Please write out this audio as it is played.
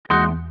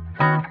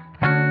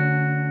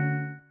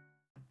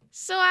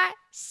So I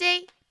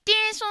say,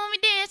 dance for me,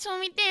 dance for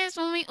me, dance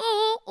for me.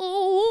 Ooh,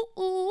 ooh, ooh,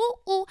 ooh,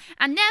 ooh.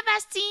 I never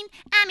seen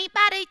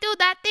anybody do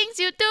that things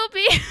you do,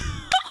 be. That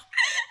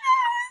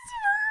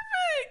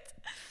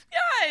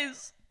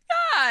was perfect.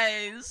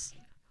 Guys.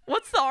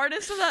 What's the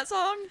artist of that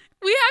song?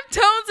 We have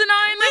Tones and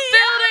I in the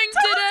building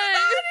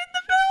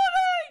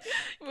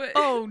today.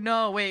 Oh,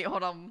 no. Wait,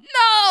 hold on.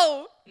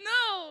 No.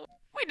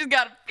 We just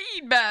got a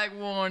feedback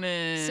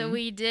warning. So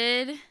we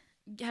did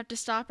have to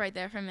stop right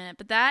there for a minute,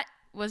 but that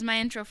was my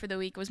intro for the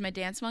week, was my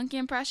Dance Monkey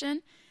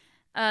impression.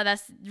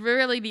 That's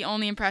really the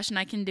only impression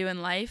I can do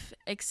in life,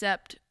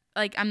 except,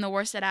 like, I'm the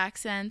worst at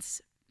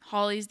accents.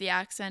 Holly's the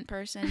accent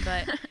person,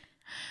 but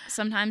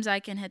sometimes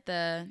I can hit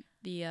the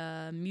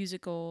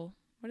musical,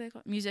 what do they call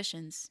it?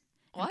 Musicians.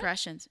 What?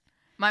 Impressions.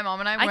 My mom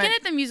and I can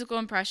hit the musical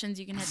impressions,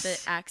 you can hit the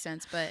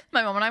accents, but...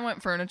 My mom and I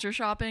went furniture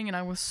shopping, and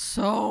I was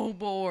so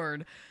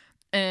bored.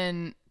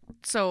 And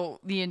so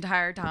the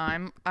entire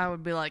time, I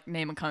would be like,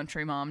 name a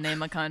country, Mom,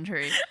 name a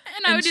country.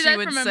 And I would do that for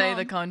my mom. She would say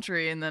the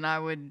country, and then I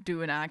would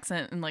do an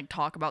accent and, like,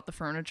 talk about the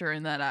furniture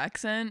in that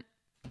accent.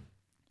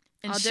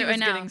 And I'll do it right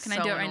now. Can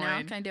I do it right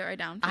now? Can I do it right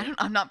now?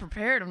 I'm not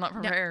prepared.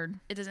 No,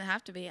 it doesn't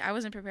have to be. I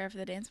wasn't prepared for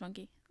the Dance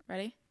Monkey.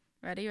 Ready?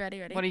 What are you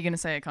going to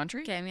say, a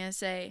country? Okay, I'm going to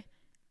say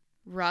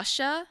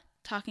Russia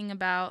talking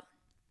about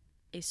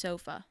a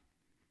sofa.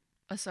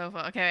 A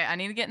sofa. Okay, I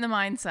need to get in the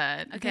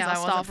mindset. Okay, I'll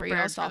stall for you.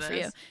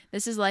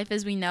 This is Life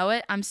as We Know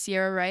It. I'm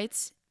Sierra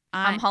Wrights.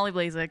 I'm Holly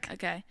Blazik.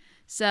 Okay,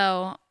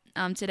 so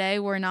today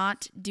we're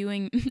not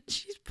doing...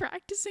 She's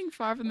practicing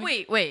far from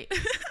the... Wait.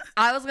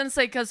 I was going to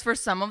say, because for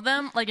some of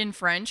them, like in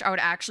French, I would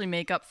actually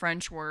make up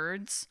French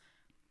words.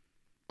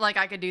 Like,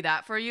 I could do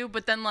that for you,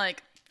 but then,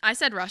 like... I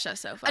said Russia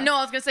sofa. No,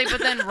 I was going to say, but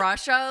then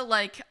Russia,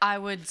 like, I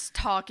would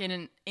talk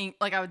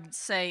like, I would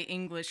say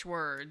English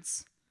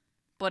words,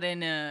 but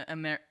in a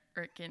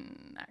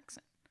American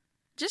accent.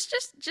 Just.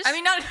 I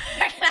mean, not an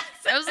American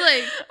accent. I was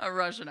like... A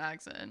Russian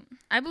accent.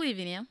 I believe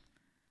in you.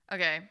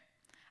 Okay.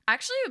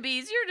 Actually, it would be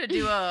easier to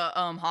do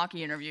a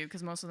hockey interview,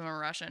 because most of them are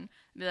Russian.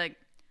 Be like,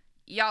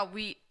 yeah,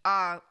 we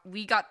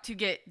got to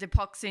get the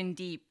pucks in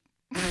deep.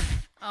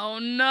 Oh,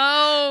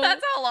 no.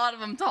 That's how a lot of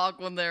them talk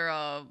when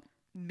they're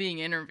being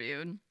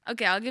interviewed.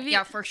 Okay, I'll give you...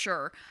 Yeah, for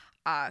sure.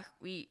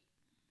 We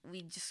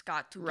just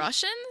got to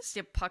Russians?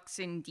 Get the pucks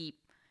in deep.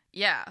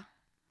 Yeah.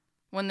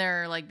 When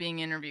they're, like, being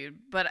interviewed.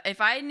 But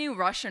if I knew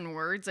Russian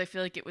words, I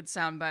feel like it would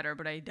sound better,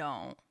 but I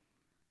don't.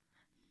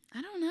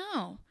 I don't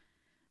know.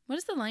 What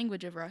is the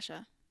language of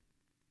Russia?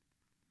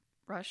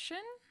 Russian?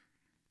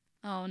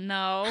 Oh,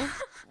 no.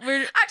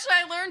 Actually,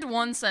 I learned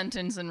one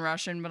sentence in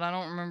Russian, but I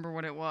don't remember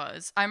what it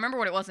was. I remember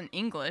what it was in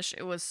English.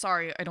 It was,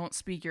 sorry, I don't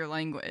speak your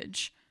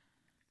language.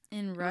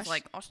 In Russian? It was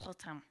like,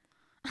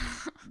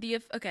 the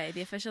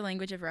official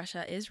language of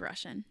Russia is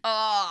Russian.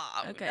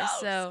 Oh, okay, no,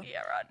 so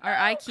Sierra, no. Our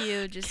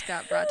IQ just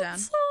got brought down.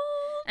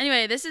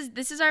 Anyway, this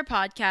is our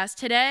podcast.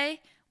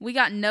 Today, we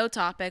got no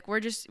topic.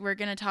 We're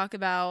going to talk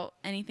about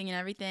anything and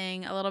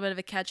everything, a little bit of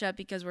a catch up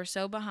because we're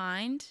so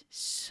behind.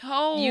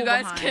 You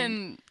guys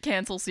can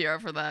cancel Sierra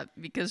for that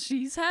because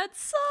she's had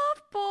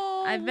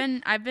softball. I've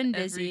been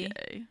busy. Every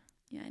day.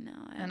 Yeah, I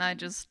know. And I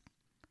just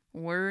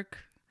work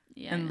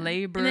and I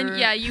labor. And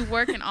then you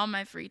work in all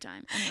my free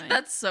time. Anyway.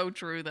 That's so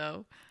true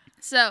though.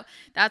 So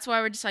that's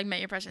why we're just talking about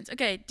your impressions.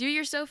 Okay, do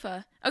your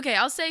sofa. Okay,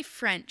 I'll say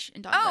French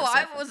and talk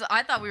about sofa.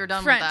 I thought we were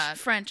done with that.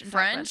 French.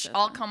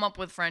 I'll come up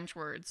with French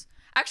words.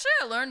 Actually,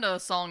 I learned a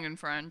song in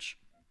French.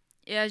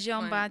 Yeah, Wait.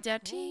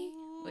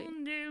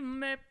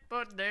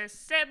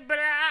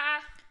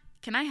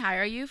 Can I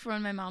hire you for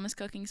when my mom is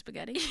cooking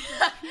spaghetti?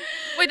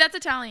 Wait, that's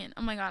Italian.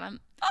 Oh my god,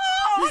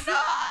 Oh no!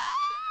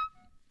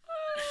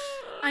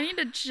 I need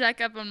to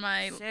check up on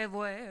my... Oh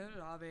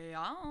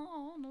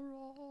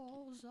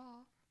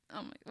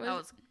my... I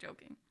was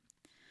joking.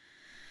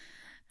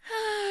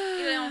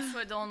 Il en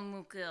dans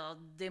mon cœur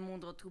des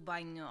mondes tout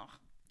bagneur.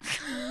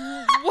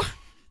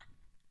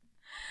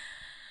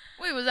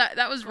 Wait,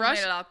 that was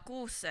Russian?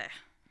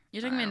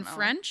 You're talking in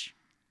French?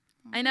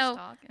 I know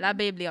La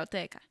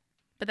Biblioteca.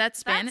 But that's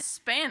Spanish. That's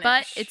Spanish.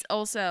 But it's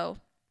also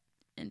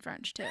in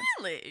French too.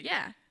 Really?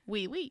 Yeah.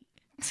 Oui. Oui.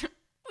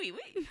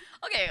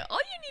 Okay, all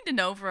you need to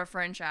know for a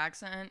French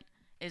accent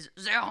is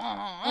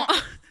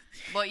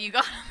but you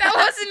got that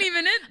wasn't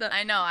even it though.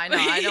 I know. I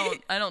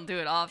don't do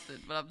it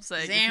often, but I'm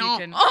saying if you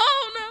can.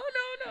 Oh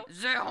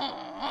no.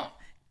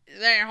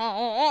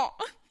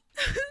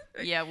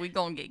 Yeah, we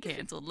gonna get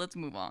canceled. Let's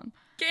move on.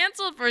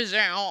 Canceled for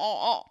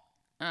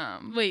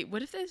Wait,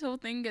 what if this whole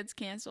thing gets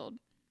canceled?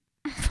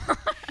 We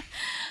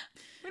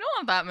don't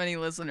have that many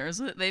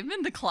listeners. They've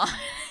been declining.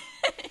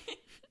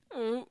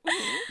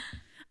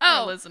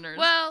 Our listeners.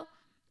 Well,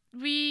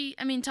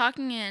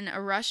 talking in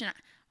a Russian.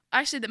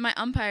 Actually, my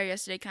umpire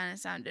yesterday kind of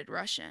sounded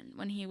Russian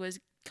when he was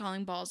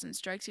calling balls and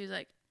strikes. He was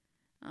like,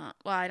 well,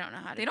 I don't know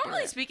how to do it. They don't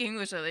really speak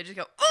English, though. They just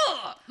go,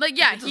 ugh! Like,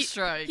 yeah. It's a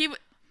strike.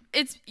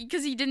 It's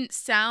because he didn't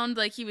sound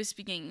like he was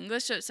speaking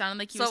English, so it sounded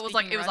like he was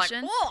speaking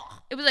Russian.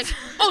 It was like,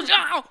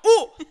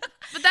 oh!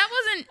 But that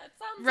wasn't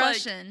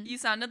Russian. Like, you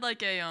sounded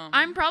like a,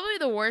 I'm probably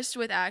the worst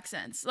with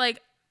accents.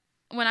 Like,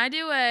 when I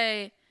do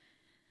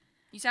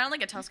You sounded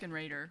like a Tusken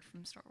Raider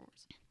from Star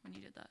Wars when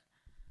you did that.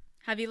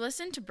 Have you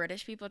listened to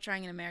British people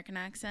trying an American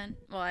accent?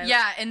 Well,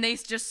 Yeah, and they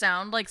just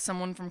sound like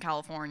someone from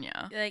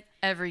California. Like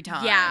every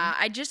time. Yeah,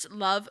 I just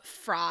love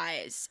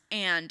fries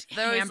and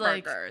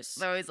hamburgers.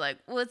 They're always like,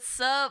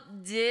 "What's up,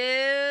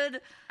 dude?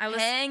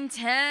 Hang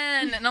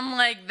 10." And I'm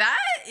like, that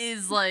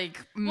is like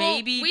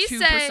maybe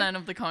 2%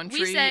 of the country.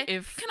 We say,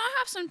 "Can I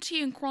have some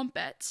tea and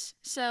crumpets?"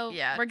 So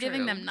yeah, we're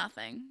giving them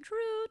nothing.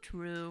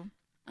 True.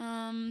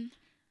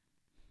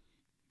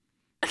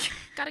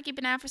 Gotta keep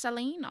an eye for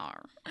Celine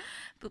or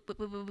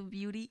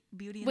beauty.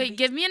 Wait,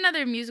 give me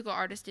another musical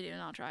artist to do, and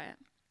I'll try it.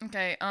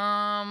 Okay.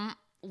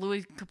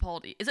 Louis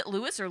Capaldi. Is it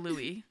Louis or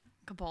Louis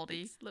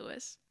Capaldi? It's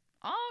Louis.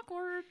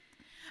 Awkward.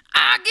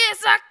 I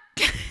guess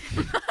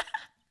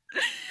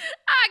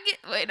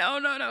Wait, no.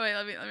 Wait,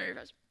 let me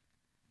refresh.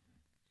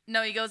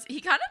 No, he kind of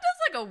does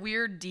like a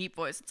weird deep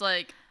voice. It's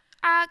like,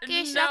 I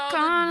guess I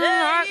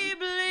can't.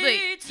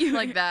 Wait,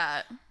 like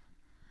that.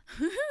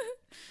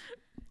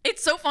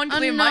 It's so fun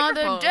clear Another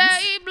microphones.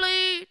 day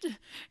bleed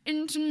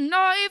into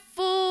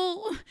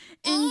nightfall,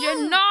 and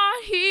you're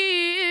not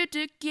here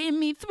to get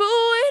me through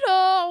it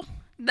all.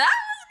 That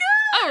was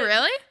good. Oh,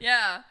 really?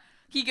 Yeah.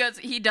 He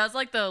does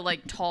like the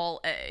like tall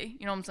A.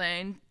 You know what I'm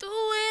saying? Through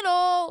it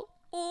all.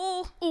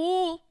 Ooh.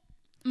 Oh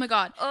my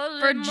God.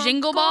 For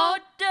Jingle Ball,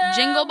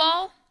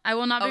 I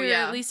will not be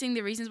releasing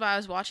the reasons why I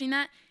was watching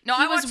that. No,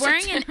 he I was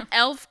watched wearing it an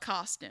elf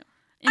costume.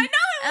 I know,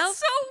 it was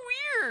so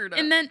weird.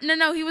 And then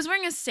no, he was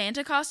wearing a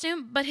Santa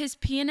costume, but his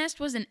pianist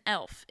was an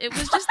elf. It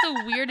was just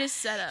the weirdest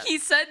setup. He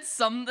said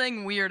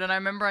something weird, and I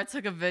remember I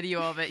took a video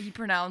of it. He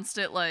pronounced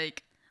it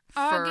like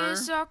fur. I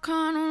guess I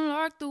kind of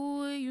like the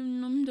way you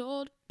numbed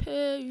all the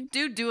pain.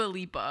 Dude, Dua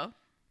Lipa.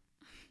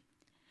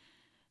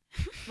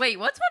 Wait,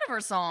 what's one of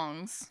her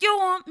songs? You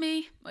want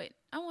me? Wait,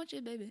 I want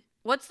you, baby.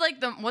 What's one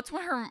of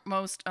her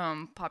most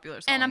popular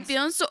songs? And I'm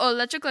feeling so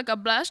electric like a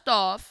blast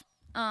off.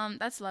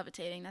 That's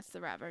Levitating. That's the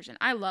rap version.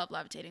 I love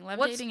Levitating.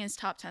 Levitating is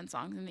top 10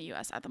 songs in the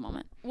U.S. at the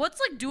moment. What's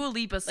like Dua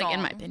Lipa's song? Like,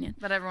 in my opinion.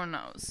 That everyone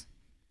knows.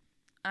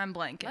 I'm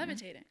blanking.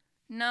 Levitating.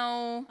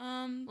 No.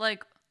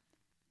 Like,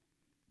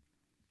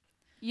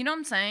 you know what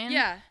I'm saying?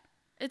 Yeah.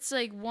 It's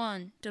like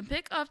 1, don't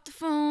pick up the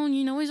phone.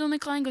 You know he's only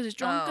calling because he's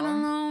drunk and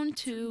alone.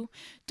 2,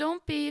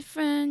 don't be a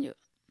friend.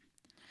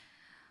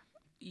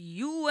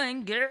 You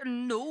ain't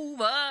getting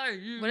over.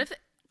 What if?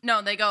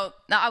 No, they go.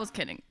 No, I was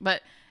kidding,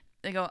 but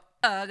they go.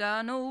 I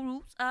got no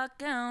rules, I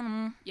count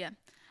 'em. Yeah.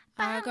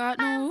 I got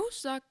no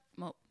rules.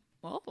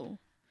 Whoa.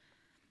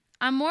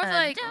 I'm more of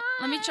like.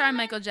 Let me try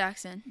Michael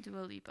Jackson.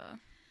 Dua Lipa.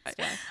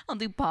 I'll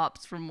do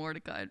Pops from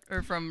Mordecai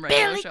or from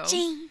Billie Show.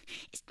 Jean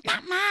is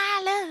not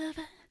my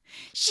lover.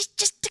 She's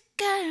just a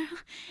girl,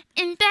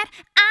 and that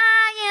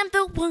I am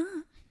the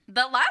one.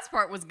 The last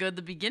part was good.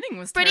 The beginning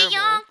was Pretty terrible.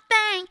 young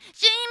thing,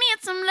 she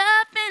needs some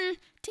loving.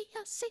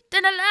 TLC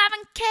to the love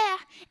and care,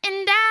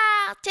 and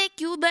I'll take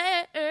you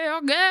there,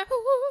 girl.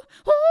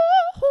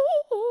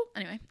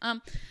 Anyway,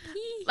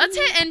 let's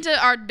hit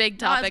into our big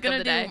topic of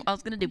the day. I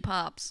was gonna do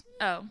Pops.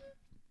 Oh,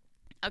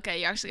 okay,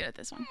 you're actually good at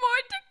this one.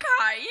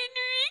 Mordecai and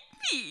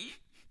Rigby.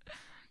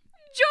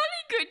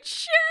 Jolly good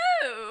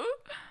show.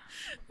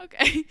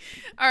 Okay,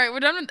 all right, we're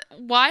done with.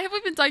 Why have we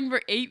been talking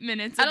for 8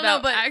 minutes? I don't know,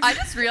 but I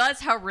just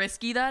realized how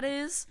risky that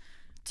is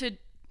to.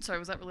 Sorry,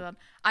 was that really loud?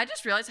 I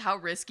just realized how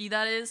risky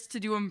that is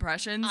to do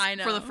impressions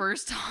for the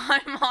first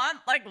time on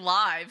like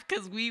live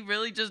because we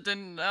really just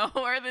didn't know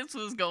where this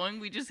was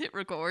going. We just hit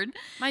record.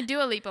 My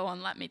Dua Lipa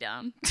one let me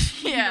down.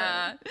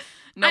 Yeah,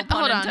 no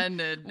pun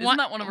intended. Isn't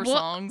that one of her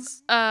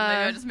songs? Maybe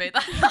I just made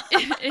that up.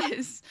 It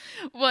is.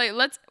 Wait,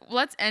 let's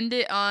end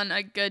it on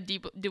a good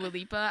Dua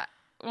Lipa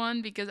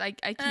one because I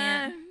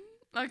can't.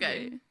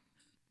 Okay.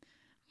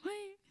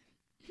 Wait.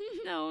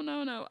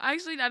 No.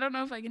 Actually, I don't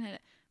know if I can hit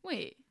it.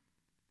 Wait.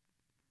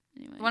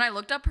 Anyway. When I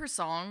looked up her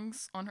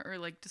songs on her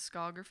like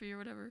discography or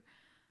whatever,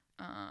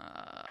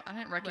 I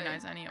didn't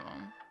recognize any of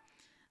them.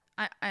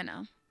 I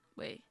know.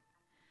 Wait.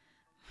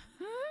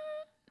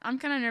 I'm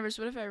kind of nervous.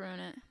 What if I ruin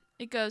it?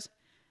 It goes,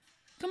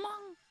 come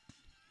on.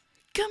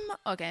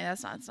 Okay,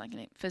 that's not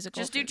gonna physical.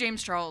 Just do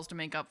James Charles to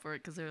make up for it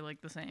because they're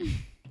like the same.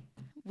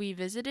 We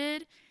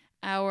visited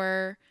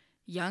our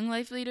Young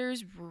Life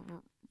Leaders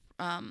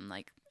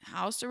like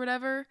house or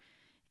whatever,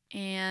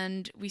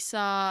 and we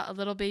saw a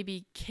little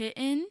baby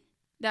kitten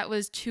that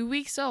was 2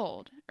 weeks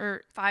old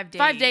or 5 days.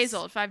 5 days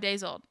old. 5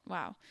 days old.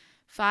 Wow.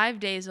 5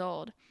 days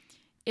old.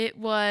 It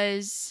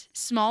was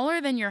smaller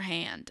than your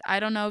hand. I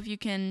don't know if you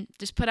can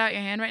just put out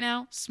your hand right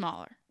now.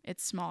 Smaller.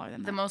 It's smaller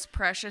than that. The most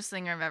precious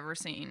thing I've ever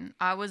seen.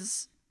 I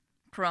was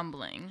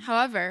crumbling.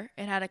 However,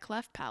 it had a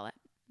cleft palate.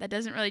 That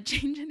doesn't really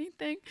change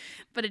anything,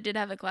 but it did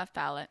have a cleft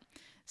palate.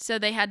 So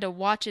they had to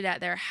watch it at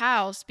their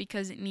house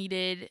because it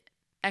needed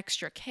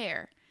extra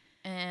care.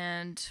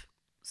 And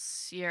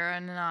Sierra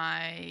and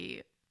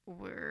I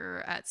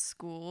were at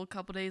school a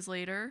couple days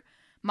later.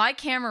 My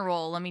camera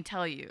roll, let me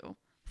tell you,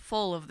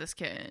 full of this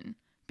kitten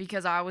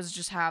because I was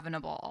just having a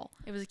ball.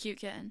 It was a cute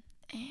kitten.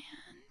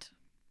 And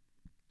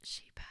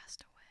she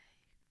passed away.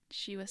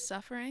 She was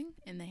suffering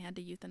and they had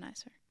to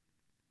euthanize her.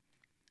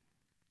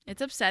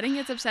 It's upsetting.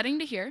 It's upsetting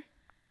to hear.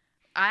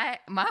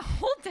 My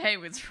whole day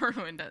was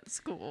ruined at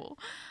school.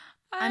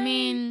 I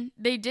mean,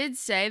 they did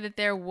say that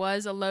there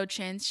was a low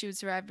chance she would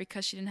survive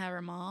because she didn't have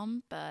her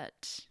mom,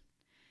 but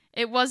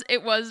it was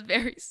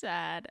very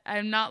sad.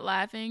 I'm not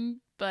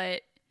laughing,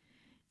 but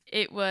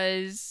it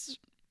was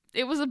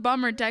a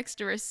bummer text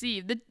to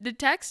receive. The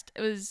text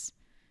was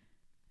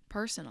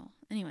personal.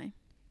 Anyway.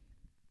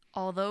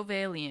 Although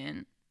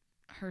valiant,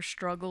 her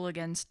struggle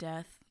against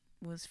death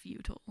was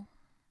futile.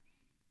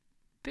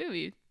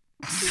 Period.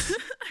 I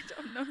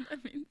don't know what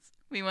that means.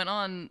 I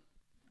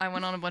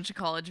went on a bunch of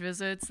college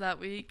visits that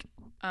week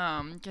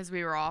because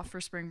we were off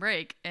for spring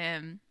break,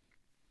 and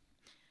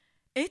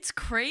it's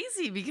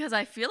crazy because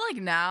I feel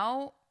like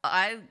now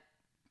I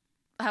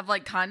have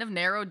like kind of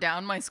narrowed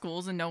down my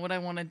schools and know what I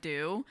want to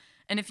do.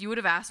 And if you would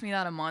have asked me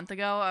that a month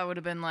ago, I would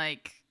have been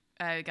like,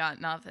 I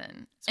got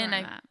nothing.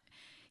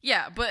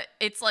 Yeah, but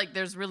it's like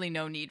there's really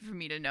no need for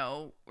me to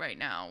know right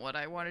now what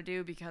I want to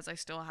do because I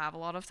still have a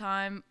lot of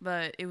time,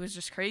 but it was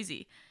just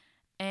crazy.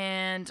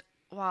 And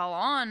while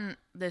on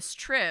this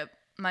trip,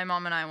 my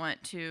mom and I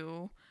went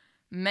to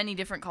many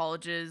different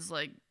colleges,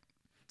 like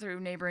through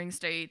neighboring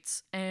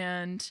states,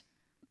 and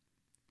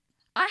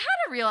I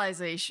had a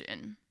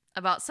realization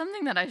about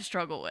something that I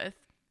struggle with.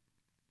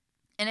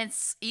 And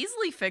it's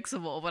easily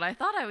fixable, but I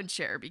thought I would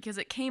share because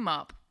it came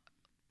up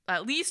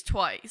at least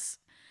twice,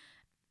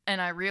 and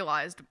I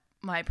realized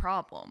my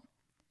problem.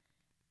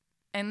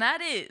 And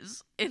that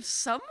is, if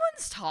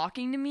someone's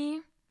talking to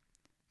me,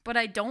 but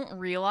I don't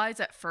realize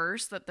at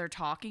first that they're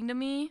talking to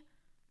me,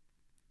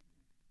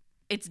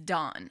 it's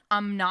done.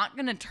 I'm not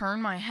going to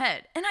turn my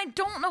head. And I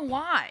don't know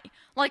why.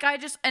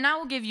 And I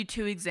will give you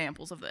 2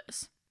 examples of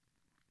this.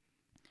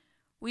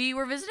 We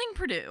were visiting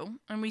Purdue,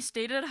 and we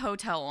stayed at a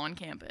hotel on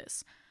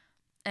campus.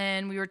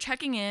 And we were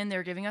checking in. They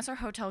were giving us our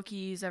hotel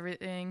keys,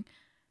 everything.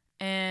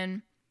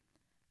 And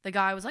the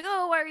guy was like,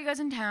 oh, why are you guys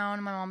in town?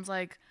 And my mom's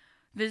like,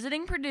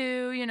 visiting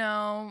Purdue,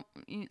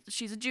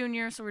 she's a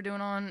junior, so we're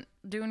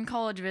doing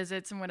college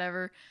visits and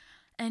whatever.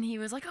 And he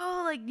was like,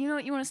 oh, like, you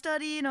want to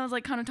study? And I was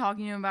like kind of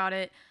talking to him about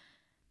it.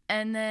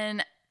 And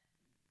then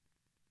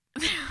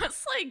it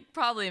was like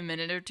probably a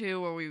minute or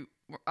 2 where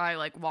I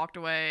like walked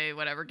away,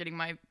 whatever, getting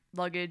my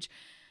luggage.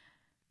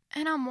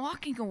 And I'm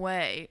walking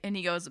away and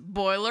he goes,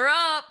 boiler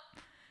up,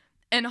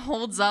 and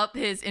holds up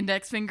his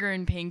index finger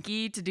and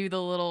pinky to do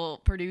the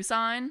little Purdue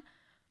sign.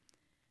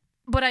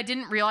 But I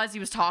didn't realize he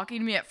was talking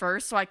to me at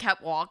first, so I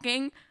kept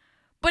walking.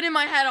 But in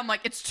my head, I'm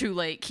like, it's too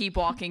late. Keep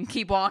walking,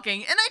 keep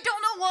walking. And I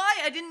don't know why.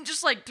 I didn't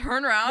just like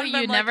turn around. Wait,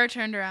 you never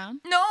turned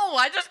around? No,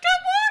 I just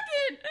kept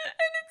walking.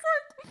 And it's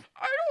like,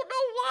 I don't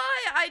know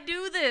why I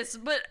do this.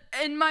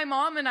 And my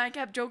mom and I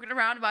kept joking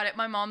around about it.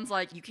 My mom's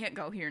like, you can't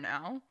go here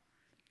now.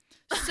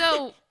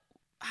 So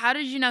how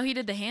did you know he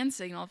did the hand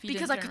signal if you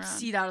because didn't I could around?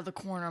 see it out of the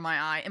corner of my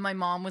eye, and my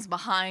mom was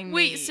behind me.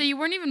 Wait, so you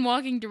weren't even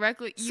walking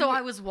directly?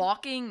 I was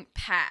walking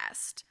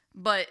past,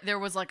 but there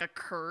was like a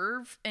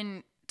curve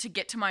to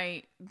get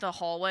to the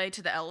hallway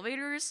to the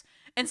elevators,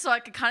 and so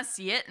I could kind of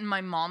see it, and my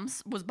mom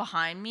was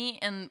behind me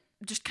and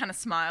just kind of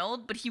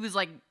smiled, but he was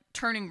like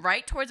turning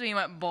right towards me and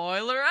went,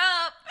 boiler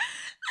up.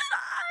 And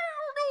I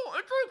don't know,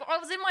 it's like I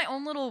was in my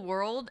own little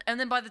world, and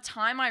then by the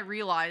time I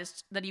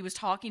realized that he was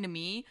talking to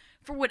me,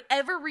 for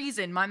whatever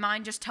reason, my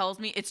mind just tells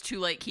me it's too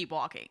late, keep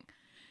walking.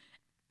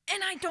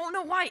 And I don't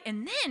know why.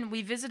 And then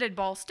we visited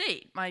Ball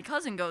State. My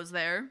cousin goes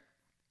there,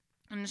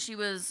 and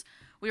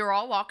we were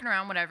all walking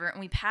around, whatever,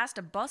 and we passed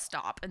a bus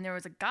stop, and there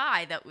was a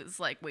guy that was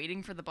like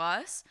waiting for the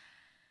bus,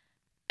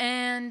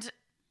 and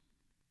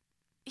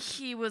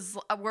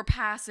we're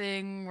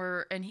passing,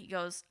 and he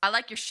goes, I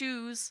like your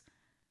shoes.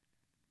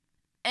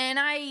 And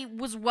I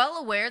was well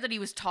aware that he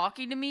was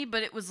talking to me,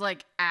 but it was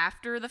like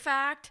after the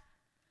fact.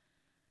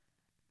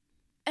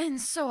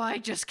 And so I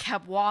just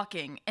kept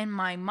walking, and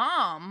my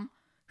mom,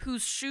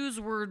 whose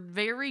shoes were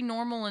very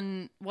normal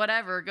and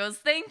whatever, goes,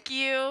 thank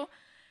you.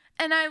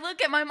 And I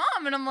look at my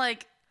mom, and I'm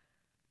like,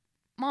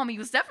 Mom, he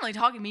was definitely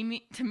talking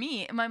to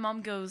me. And my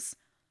mom goes,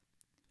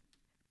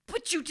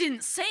 but you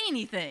didn't say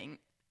anything.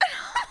 And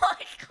I'm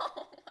like,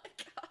 oh my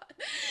God. Because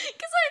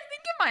I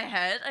think in my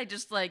head, I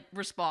just like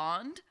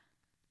respond.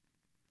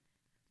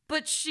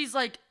 But she's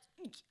like,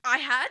 I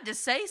had to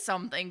say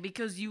something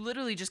because you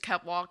literally just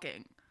kept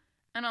walking.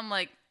 And I'm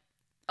like,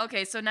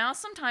 okay, so now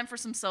some time for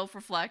some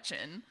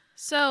self-reflection.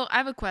 So I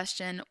have a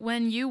question.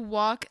 When you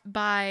walk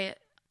by,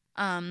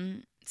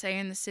 say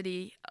in the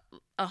city,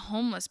 a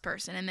homeless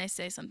person, and they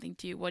say something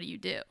to you, what do you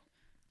do?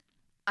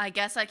 I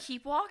guess I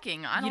keep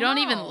walking. I don't know. You don't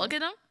even look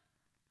at them?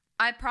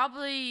 I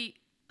probably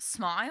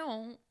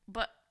smile,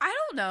 but I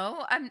don't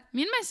know.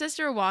 Me and my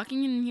sister were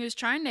walking, and he was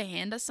trying to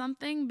hand us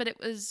something, but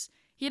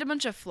he had a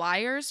bunch of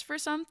flyers for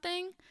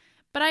something.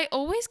 But I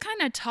always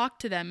kind of talk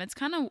to them. It's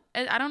kind of,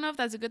 I don't know if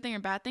that's a good thing or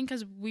bad thing,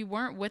 because we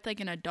weren't with like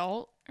an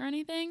adult or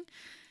anything.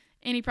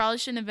 And he probably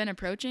shouldn't have been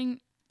approaching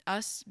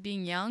us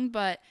being young,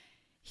 but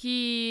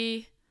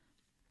he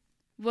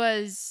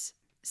was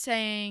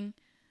saying,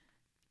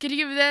 could you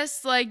give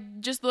this?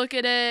 Like, just look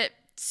at it.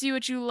 see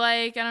what you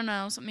like. I don't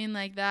know, something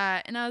like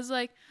that. And I was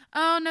like,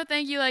 oh, no,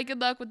 thank you. Like,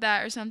 good luck with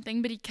that or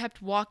something. But he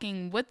kept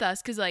walking with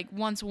us because, like,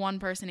 once one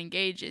person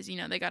engages, you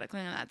know, they got to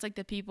clean on that. It's like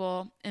the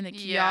people in the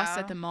kiosks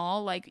at the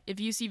mall. Like,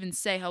 if you even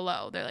say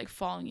hello, they're, like,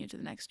 following you to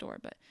the next door.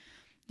 But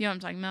you know what I'm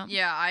talking about?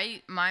 Yeah,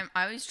 I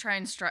always try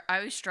and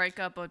strike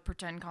up a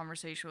pretend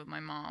conversation with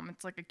my mom.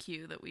 It's like a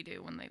cue that we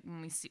do when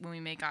we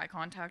make eye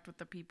contact with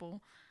the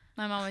people.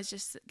 My mom always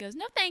just goes,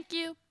 no, thank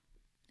you,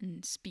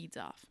 and speeds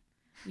off.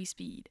 We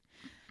speed.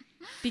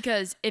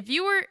 Because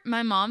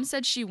my mom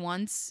said she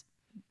once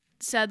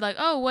said, like,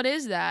 oh, what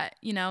is that?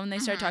 You know, and they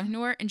started talking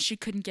to her, and she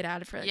couldn't get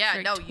out of her,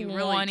 like,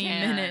 20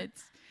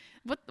 minutes.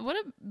 What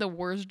the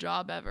worst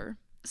job ever.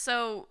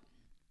 So,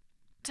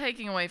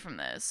 taking away from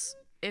this,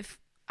 I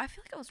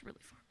feel like I was really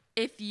far.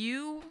 If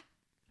you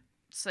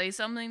say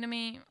something to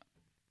me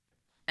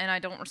and I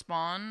don't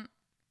respond,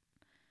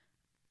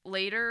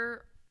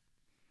 later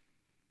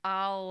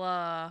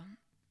I'll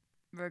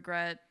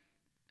regret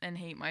and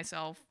hate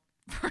myself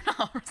for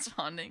not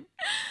responding.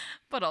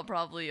 But I'll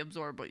probably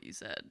absorb what you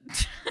said.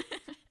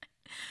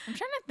 I'm trying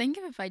to think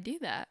of if I do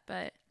that,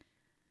 but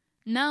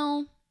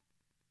no.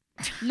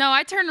 No,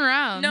 I turn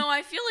around. No,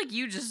 I feel like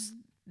you just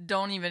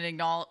don't even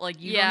acknowledge,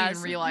 like, you don't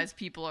even realize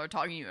people are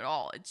talking to you at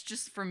all. It's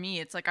just, for me,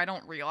 it's like I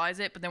don't realize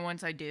it, but then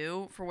once I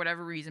do, for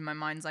whatever reason, my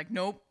mind's like,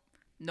 nope,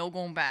 no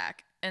going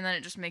back. And then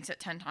it just makes it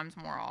 10 times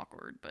more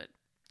awkward, but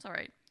it's all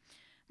right.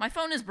 My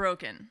phone is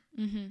broken.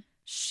 Mm-hmm.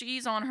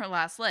 She's on her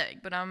last leg,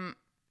 but I'm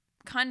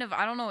kind of,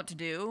 I don't know what to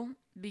do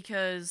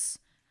because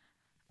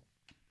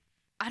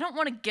I don't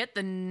want to get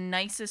the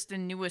nicest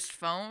and newest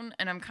phone,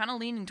 and I'm kind of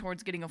leaning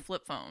towards getting a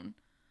flip phone.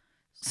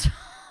 So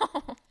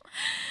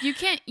you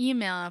can't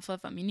email on a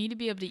flip phone. You need to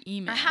be able to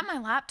email. I have my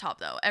laptop,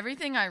 though.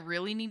 Everything I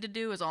really need to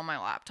do is on my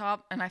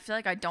laptop, and I feel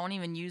like I don't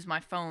even use my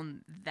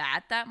phone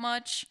that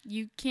much.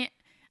 You can't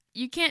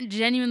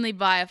genuinely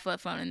buy a flip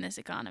phone in this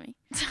economy.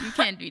 You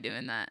can't be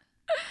doing that.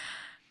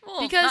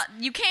 Well, because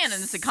you can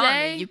in this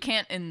economy. You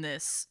can't in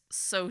this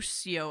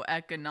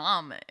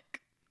socioeconomic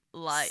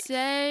life.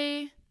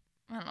 I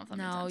don't know if that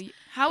makes sense.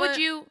 How would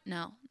you?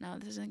 No,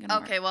 this isn't gonna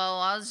work. Okay, well,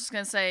 I was just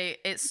gonna say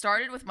it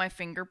started with my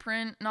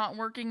fingerprint not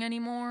working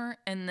anymore,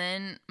 and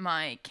then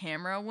my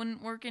camera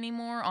wouldn't work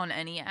anymore on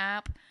any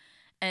app,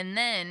 and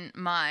then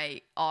my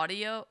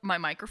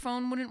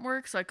microphone wouldn't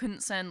work, so I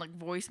couldn't send like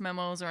voice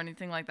memos or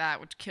anything like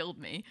that, which killed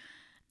me.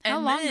 How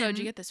long ago did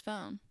you get this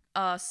phone?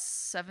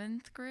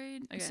 7th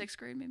grade, okay. 6th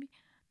grade maybe.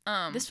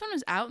 This one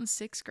was out in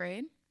 6th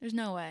grade. There's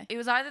no way. It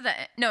was either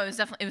that. No, it was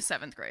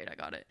 7th grade. I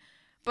got it.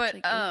 But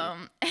like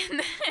and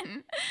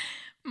then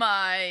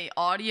my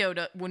audio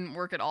wouldn't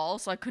work at all,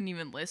 so I couldn't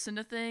even listen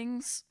to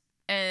things.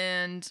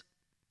 And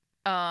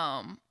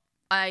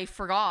I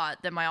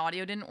forgot that my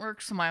audio didn't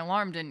work, so my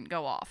alarm didn't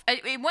go off.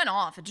 It went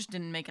off, it just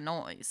didn't make a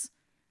noise.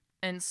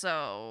 And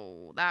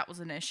so that was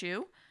an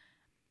issue.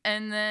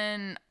 And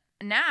then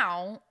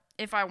now,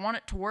 if I want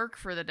it to work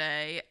for the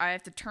day, I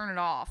have to turn it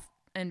off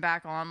and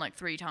back on like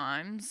 3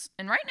 times.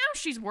 And right now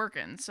she's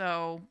working,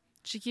 so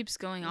she keeps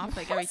going off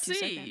like every 2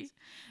 seconds.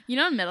 You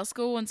know, in middle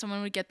school, when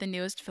someone would get the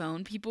newest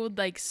phone, people would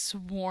like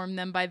swarm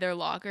them by their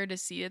locker to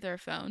see their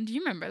phone. Do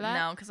you remember that?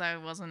 No, because I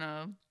wasn't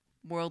a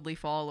worldly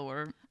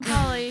follower.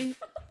 Holly.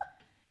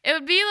 It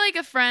would be like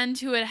a friend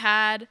who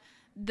had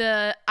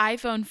the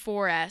iPhone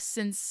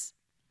 4S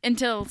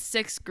until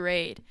 6th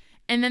grade.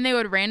 And then they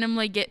would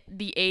randomly get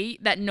the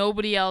 8 that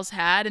nobody else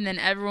had. And then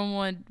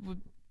everyone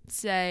would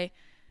say,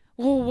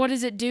 well, what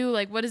does it do?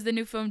 Like, what does the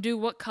new phone do?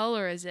 What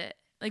color is it?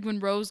 Like, when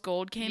Rose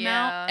Gold came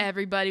out,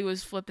 everybody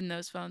was flipping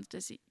those phones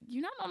to see.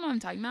 You not know what I'm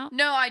talking about?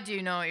 No, I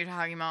do know what you're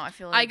talking about. I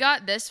feel like I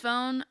got this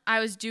phone. I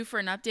was due for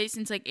an update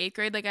since, like, 8th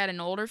grade. Like, I had an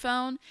older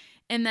phone.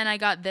 And then I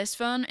got this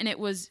phone, and it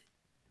was,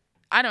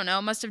 I don't know,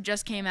 it must have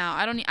just came out.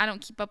 I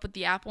don't keep up with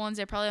the Apple ones.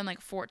 They're probably on,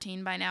 like,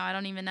 14 by now. I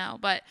don't even know.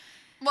 But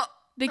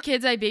the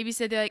kids I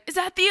babysit, they're like, is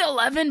that the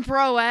 11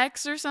 Pro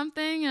X or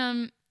something?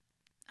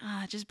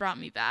 It just brought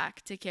me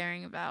back to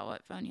caring about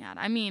what phone you had.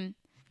 I mean,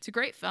 it's a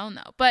great phone,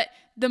 though. But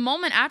the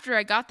moment after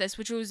I got this,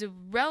 which was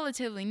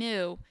relatively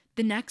new,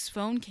 the next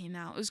phone came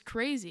out. It was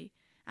crazy.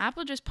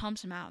 Apple just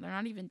pumps them out. They're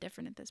not even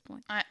different at this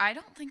point. I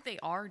don't think they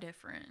are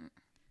different.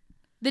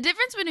 The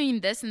difference between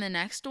this and the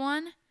next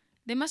one,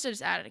 they must have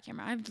just added a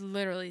camera. I have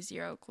literally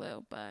zero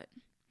clue, but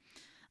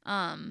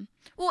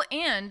well,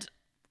 and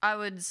I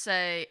would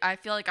say I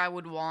feel like I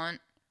would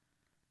want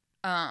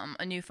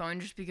a new phone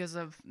just because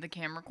of the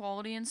camera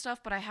quality and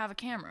stuff, but I have a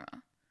camera.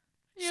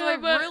 Yeah, so I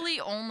really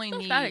only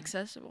need that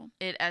accessible.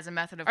 It as a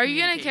method of Are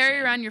you going to carry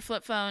around your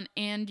flip phone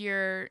and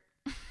your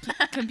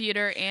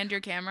computer and your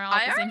camera all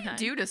at the same time? I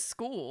already do to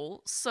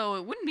school, so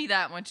it wouldn't be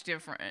that much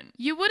different.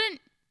 You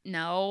wouldn't.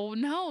 No.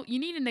 You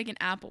need to make an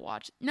Apple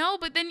Watch. No,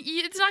 but then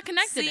it's not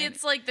connected. See,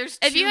 it's like there's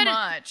too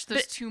much.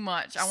 There's too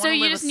much. I want to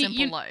live a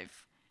simple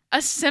life.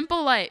 A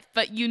simple life,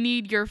 but you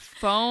need your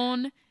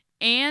phone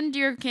and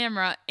your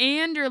camera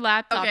and your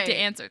laptop to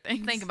answer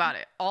things. Think about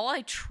it. All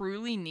I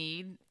truly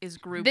need is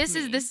GroupMe. This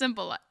is the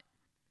simple life.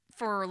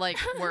 For like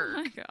work.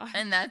 Oh my God.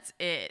 And that's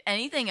it.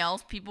 Anything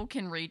else, people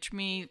can reach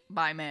me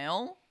by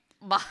mail.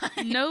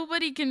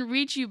 Nobody can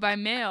reach you by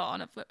mail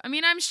on a flip. I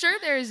mean, I'm sure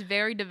there's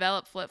very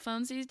developed flip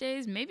phones these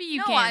days. Maybe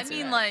you can.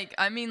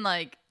 I mean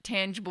like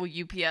tangible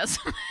UPS.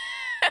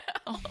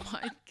 Oh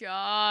my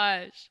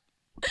gosh.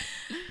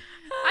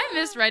 I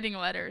miss writing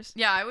letters.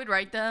 Yeah, I would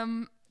write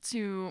them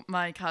to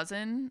my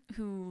cousin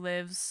who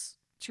lives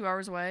 2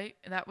 hours away.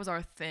 That was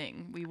our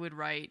thing. We would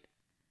write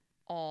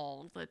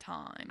all the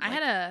time. I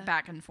had a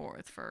back and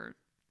forth for.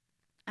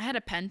 I had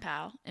a pen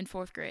pal in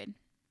 4th grade.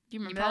 Do you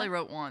remember? You probably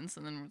wrote once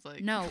and then was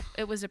like. No,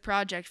 it was a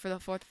project for the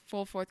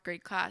full 4th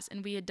grade class,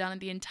 and we had done it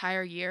the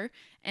entire year.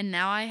 And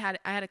now I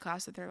had a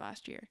class with her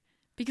last year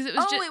because it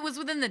was. It was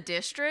within the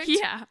district.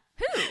 Yeah.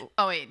 Who?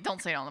 Oh wait,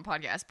 don't say it on the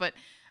podcast. But,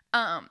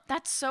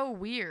 that's so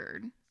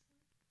weird.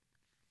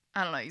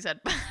 I don't know. You said.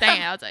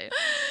 Dang it, I'll tell you.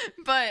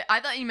 But I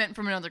thought you meant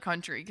from another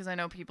country because I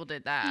know people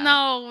did that.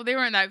 No, they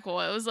weren't that cool.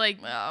 It was like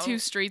 2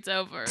 streets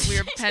over. We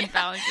were pen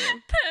paling through.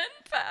 Pen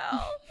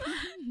pal.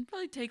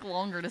 Probably take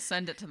longer to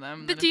send it to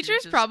them. The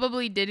teachers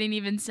probably didn't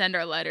even send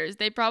our letters.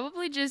 They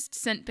probably just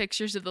sent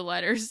pictures of the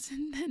letters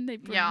and then they.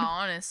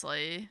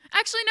 Honestly.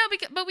 Actually, no,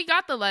 but we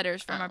got the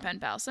letters from our pen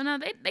pal. So no,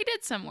 they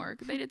did some work.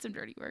 They did some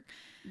dirty work.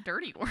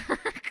 Dirty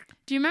work.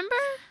 Do you remember?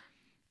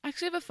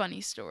 Actually, I have a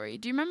funny story.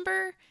 Do you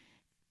remember?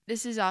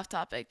 This is off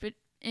topic, but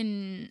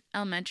in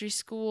elementary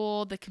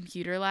school, the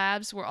computer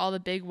labs were all the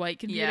big white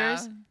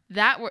computers.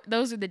 Yeah.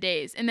 Those were the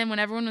days. And then when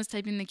everyone was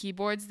typing the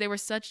keyboards, they were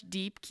such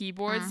deep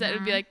keyboards that it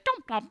would be like dum,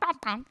 dum, dum,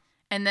 dum.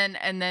 And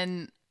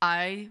then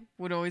I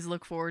would always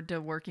look forward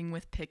to working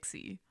with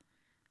Pixie.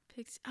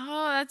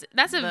 Oh,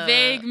 that's a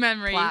vague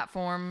memory.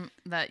 Platform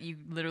that you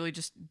literally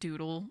just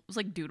doodle. It was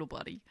like Doodle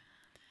Buddy.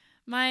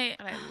 And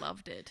I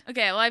loved it.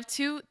 Okay, well I have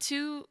two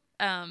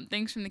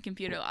things from the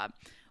computer lab.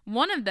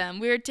 One of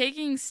them, we were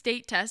taking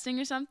state testing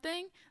or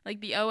something,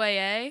 like the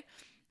OAA,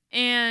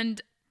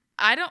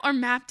 or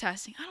map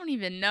testing. I don't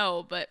even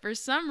know, but for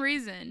some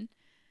reason,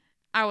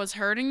 I was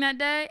hurting that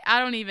day. I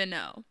don't even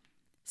know.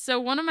 So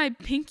one of my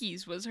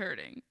pinkies was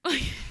hurting.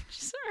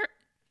 Just hurt.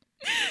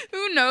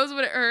 Who knows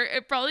what it hurt?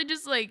 It probably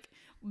just like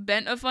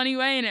bent a funny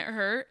way and it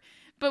hurt.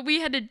 But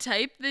we had to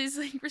type these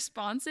like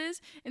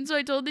responses, and so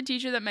I told the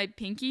teacher that my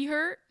pinky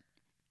hurt,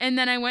 and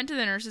then I went to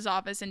the nurse's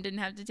office and didn't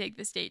have to take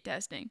the state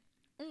testing.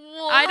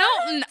 What?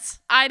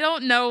 I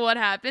don't know what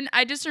happened.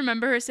 I just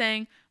remember her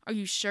saying, "Are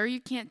you sure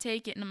you can't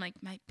take it?" And I'm like,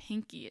 "My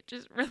pinky, it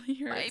just really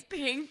hurts." My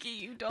pinky,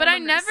 you don't. But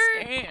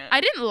understand. I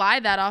didn't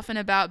lie that often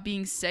about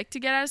being sick to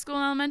get out of school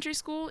in elementary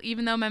school,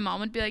 even though my mom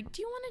would be like,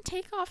 "Do you want to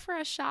take off for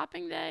a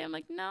shopping day?" I'm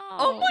like, "No."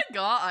 Oh my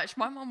gosh,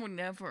 my mom would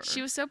never.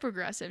 She was so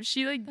progressive.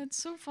 She like that's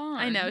so fun.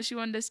 I know she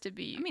wanted us to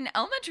be. I mean,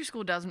 elementary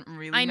school doesn't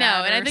really. I know,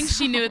 matter, and I think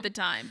she knew at the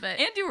time, but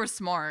and you were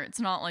smart. It's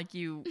not like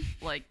you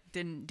like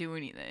didn't do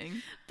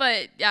anything.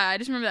 But yeah, I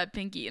just remember that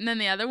pinky. And then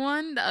the other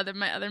one,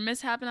 my other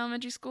mishap in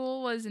elementary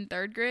school was in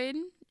 3rd grade.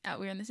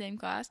 We were in the same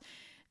class.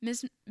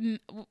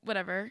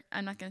 Whatever,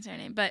 I'm not gonna say her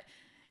name, but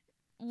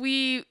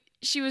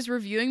she was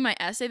reviewing my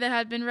essay that I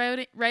had been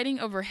writing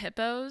over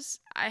hippos.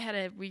 I had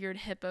a weird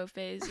hippo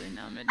phase in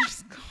elementary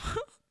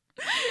school.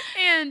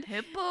 And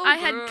I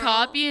had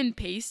copy and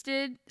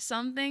pasted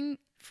something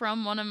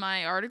from one of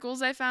my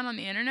articles I found on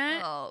the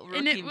internet. Oh,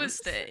 rookie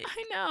mistake.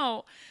 I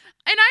know.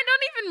 And I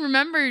don't even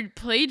remember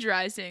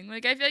plagiarizing.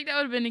 Like, I feel like that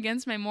would have been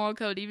against my moral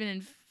code even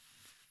in,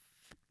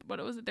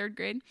 3rd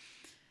grade?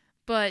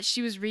 But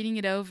she was reading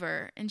it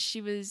over, and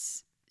she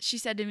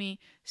said to me,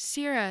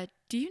 "Sierra,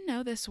 do you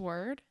know this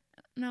word?"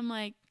 And I'm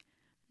like,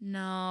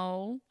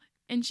 "No."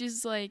 And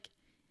she's like,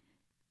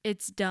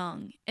 "It's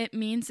dung. It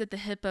means that the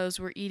hippos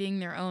were eating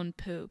their own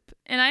poop."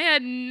 And I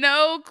had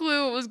no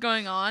clue what was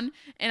going on,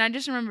 and I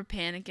just remember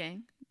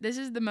panicking. This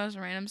is the most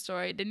random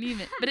story.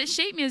 But it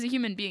shaped me as a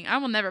human being. I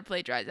will never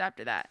plagiarize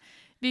after that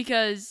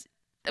because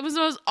it was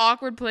the most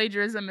awkward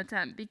plagiarism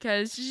attempt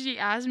because she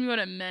asked me what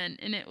it meant,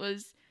 and it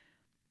was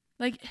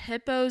like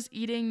hippos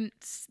eating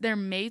their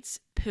mate's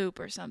poop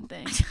or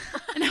something.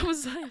 And I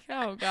was like,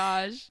 oh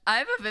gosh. I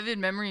have a vivid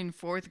memory in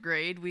 4th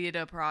grade. We had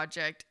a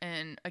project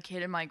and a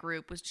kid in my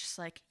group was just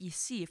like, "You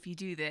see, if you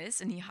do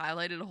this," and he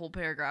highlighted a whole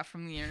paragraph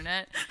from the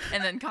internet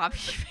and then copy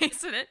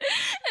pasted it.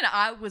 And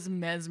I was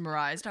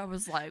mesmerized. I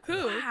was like,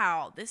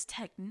 wow, this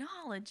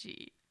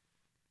technology.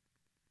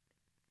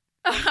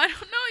 I don't know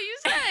what you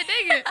said.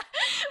 Dang it.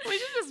 We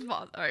should just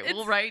pause. All right,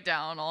 we'll write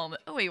down all the.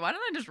 Oh wait, why don't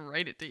I just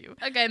write it to you?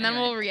 Okay, and then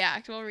we'll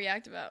react. We'll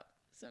react about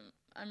some.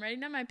 I'm writing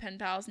down my pen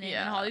pal's name,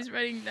 and Holly's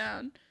writing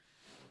down.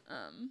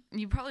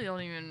 You probably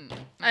don't even.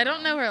 I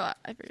don't know her.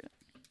 I forget.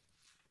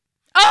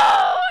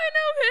 Oh, I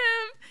know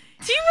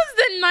him. He was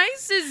the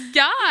nicest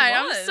guy.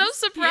 I'm so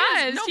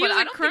surprised. He was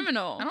a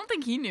criminal. I don't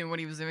think he knew what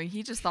he was doing.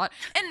 He just thought.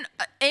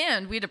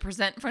 And we had to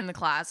present in front of the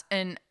class,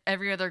 and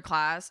every other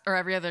class or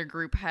every other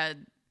group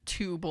had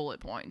 2 bullet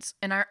points.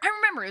 And I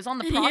remember it was on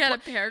the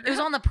paragraph. It was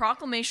on the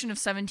Proclamation of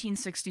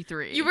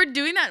 1763. You were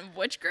doing that in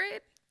which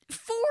grade?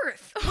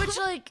 4th. Which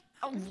like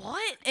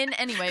what? And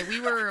anyway, we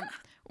were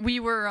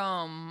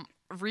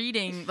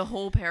reading the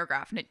whole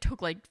paragraph, and it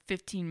took like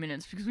 15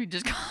 minutes because we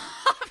just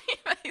copy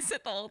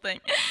pasted the whole thing.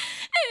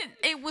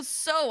 it was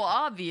so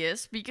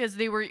obvious because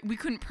we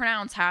couldn't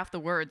pronounce half the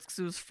words because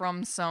it was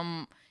from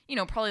some,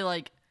 probably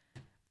like,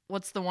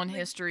 what's the one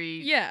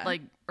history? Yeah.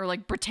 Like, or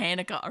like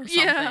Britannica or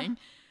something.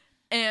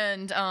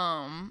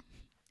 Yeah.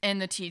 And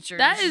the teacher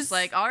That was just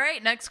like, all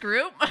right, next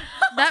group.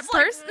 That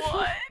person, like,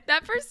 what?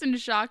 That person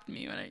shocked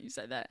me when you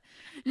said that.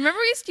 Remember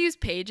we used to use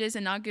Pages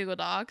and not Google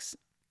Docs?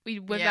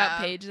 We'd whip out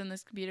Pages on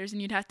those computers,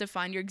 and you'd have to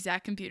find your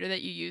exact computer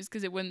that you used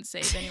because it wouldn't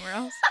save anywhere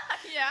else.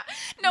 Yeah.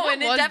 No,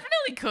 and it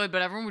definitely could,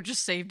 but everyone would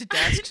just save to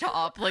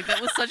desktop. Like,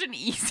 that was such an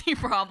easy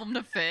problem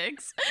to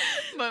fix.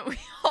 But we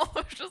all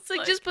were just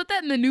like, just put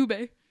that in the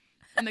Nube.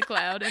 In the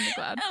cloud.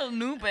 El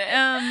Nube.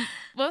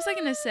 What was I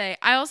going to say?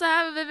 I also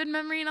have a vivid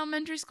memory in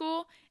elementary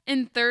school.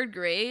 In 3rd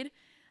grade,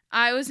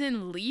 I was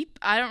in LEAP.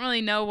 I don't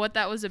really know what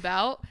that was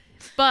about,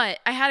 but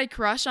I had a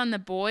crush on a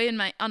boy in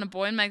my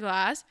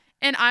class,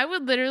 and I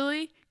would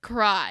literally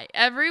cry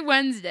every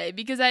Wednesday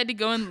because I had to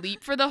go and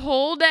LEAP for the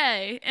whole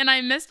day, and I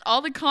missed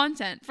all the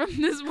content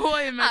from this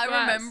boy in my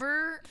class. I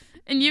remember,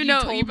 and you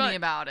told me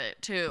about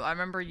it too. I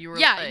remember you were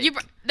like, you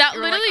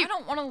literally. Like, I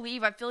don't want to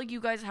leave. I feel like you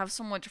guys have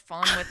so much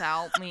fun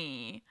without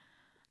me.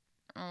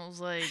 I was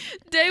like,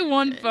 day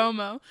one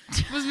FOMO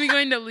was me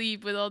going to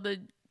LEAP with all the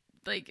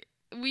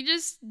we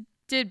just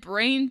did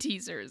brain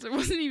teasers. It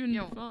wasn't even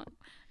fun.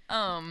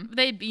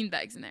 They had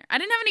beanbags in there. I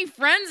didn't have any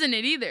friends in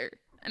it either.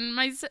 And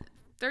my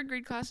 3rd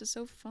grade class was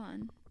so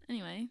fun.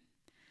 Anyway,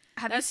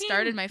 that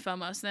started my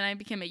FOMO. So then I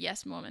became a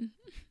yes woman.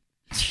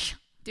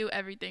 Do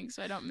everything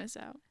so I don't miss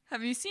out.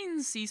 Have you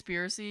seen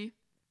Seaspiracy?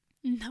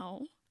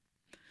 No.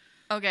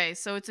 Okay,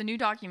 so it's a new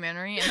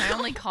documentary, and I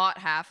only caught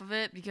half of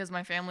it because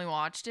my family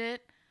watched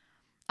it.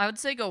 I would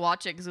say go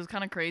watch it because it was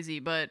kind of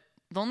crazy, but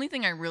the only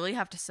thing I really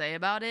have to say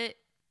about it,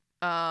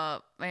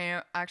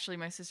 actually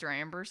my sister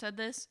Amber said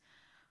this.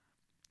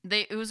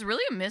 It was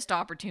really a missed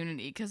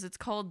opportunity because it's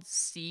called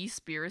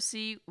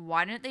Seaspiracy.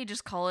 Why didn't they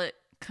just call it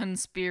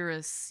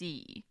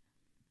Conspiracy,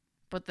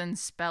 but then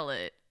spell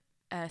it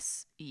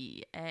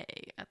SEA at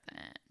the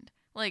end?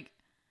 Like,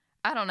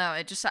 I don't know.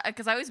 It just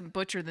because I always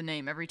butcher the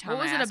name every time.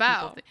 What was it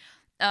about?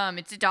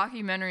 It's a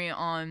documentary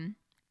on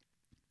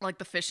like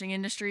the fishing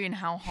industry and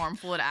how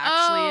harmful it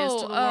actually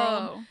is to the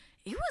world.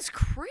 It was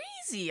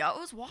crazy. I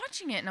was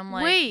watching it and I'm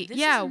like, wait, this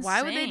yeah, is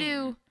why would they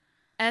insane.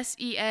 do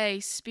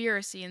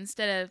SEA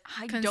instead of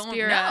I don't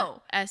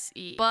know.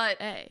 SEA? But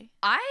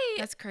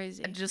that's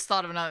crazy. I just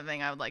thought of another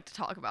thing I would like to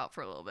talk about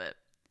for a little bit.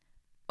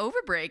 Over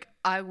break,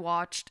 I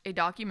watched a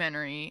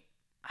documentary.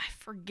 I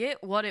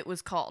forget what it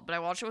was called, but I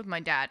watched it with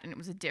my dad, and it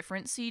was a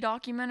different sea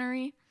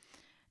documentary.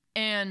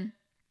 And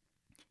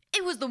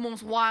it was the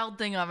most wild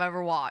thing I've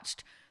ever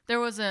watched. There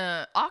was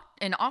an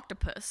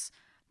octopus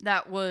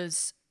that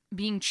was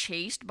being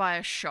chased by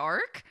a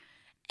shark,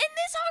 and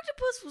this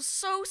octopus was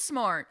so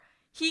smart.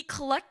 He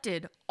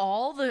collected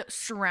all the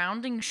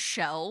surrounding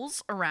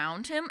shells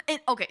around him.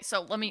 And okay,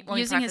 so let me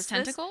using his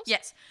preface this. tentacles?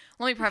 Yes.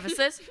 Let me preface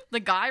this.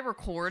 The guy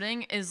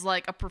recording is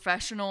like a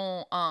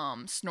professional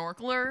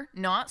snorkeler,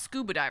 not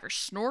scuba diver,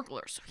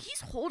 snorkeler. So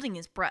he's holding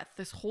his breath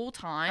this whole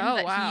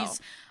time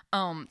he's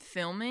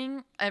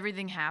filming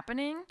everything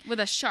happening with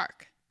a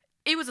shark.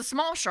 It was a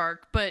small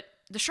shark, but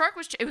the shark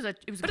was it was a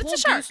but whole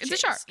it's a shark. goose chase.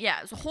 It's a shark. Yeah,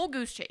 it was a whole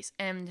goose chase,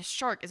 and the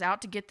shark is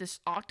out to get this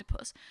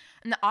octopus.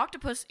 And the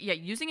octopus,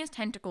 using his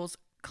tentacles,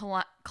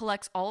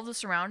 collects all of the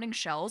surrounding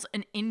shells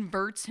and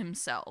inverts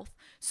himself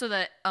so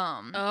that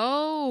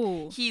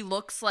he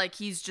looks like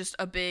he's just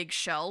a big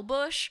shell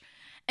bush,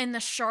 and the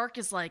shark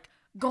is like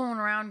going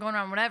around,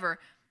 whatever.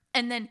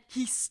 And then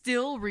he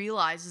still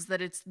realizes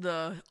that it's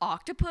the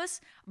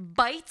octopus,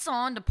 bites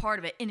onto part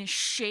of it, and is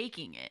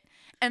shaking it.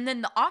 And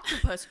then the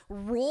octopus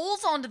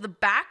rolls onto the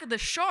back of the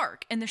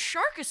shark, and the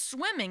shark is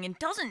swimming and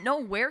doesn't know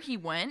where he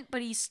went,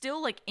 but he's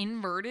still like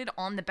inverted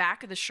on the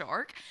back of the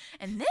shark.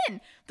 And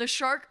then the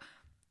shark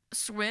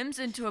swims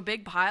into a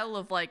big pile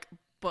of like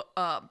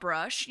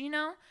brush,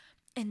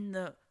 and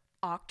the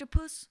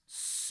octopus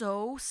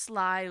so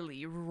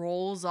slyly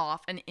rolls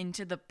off and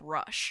into the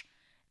brush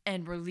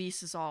and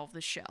releases all of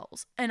the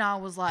shells. And I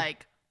was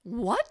like,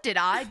 what did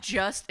I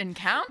just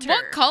encounter?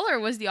 What color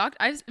was the octopus?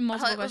 I have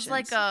multiple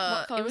questions.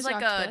 It was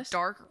like a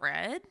dark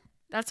red.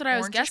 That's what I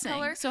was guessing.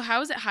 Color. So how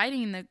was it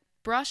hiding in the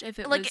brush if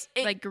it was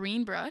like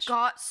green brush?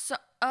 No, it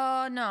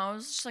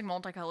was just like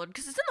multicolored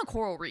because it's in the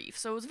coral reef,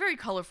 so it was very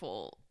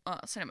colorful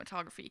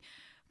cinematography.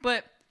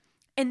 And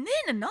then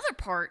another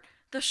part,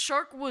 the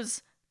shark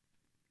was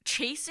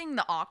chasing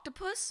the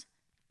octopus,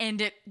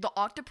 and the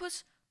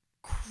octopus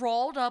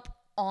crawled up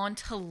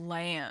onto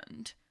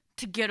land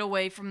to get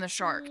away from the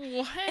shark.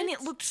 What? And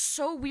it looked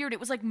so weird. It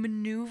was like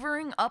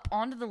maneuvering up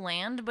onto the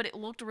land, but it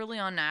looked really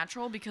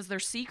unnatural because they're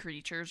sea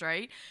creatures,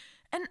 right?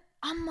 And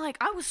I'm like,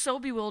 I was so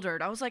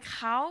bewildered. I was like,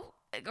 how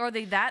are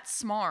they that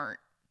smart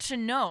to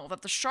know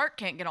that the shark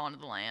can't get onto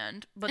the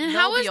land, but and they'll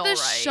how be is all the right?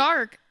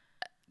 shark?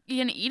 You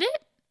gonna eat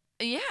it?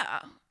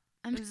 Yeah.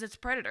 Because it's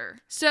predator.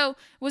 So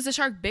was the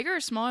shark bigger or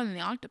smaller than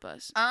the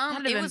octopus?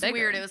 It was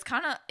weird.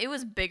 It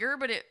was bigger,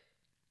 but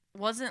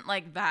wasn't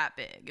like that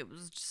big. It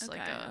was just Okay,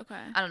 like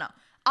okay. I don't know.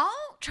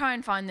 I'll try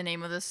and find the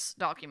name of this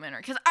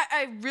documentary because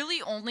I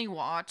really only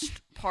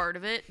watched part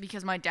of it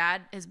because my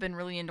dad has been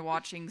really into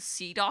watching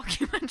sea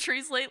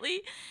documentaries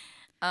lately.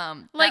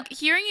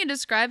 Hearing you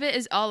describe it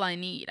is all I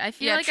need. I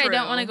feel like I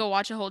don't want to go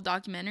watch a whole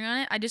documentary on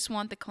it. I just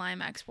want the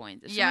climax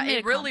point. Yeah,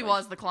 it really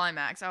was the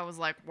climax. I was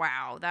like,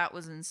 wow, that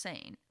was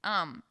insane.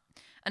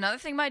 Another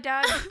thing my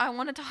dad I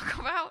want to talk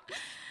about.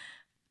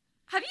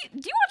 Do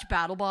you watch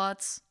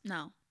BattleBots?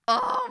 No.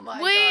 Oh my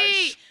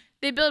gosh.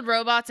 They build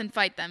robots and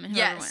fight them, and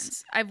whoever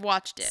wins. I've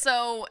watched it.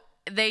 So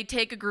they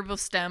take a group of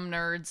STEM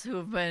nerds who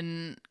have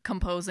been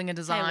composing a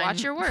design. Hey,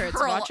 watch your words.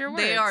 Watch your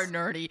words. They are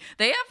nerdy.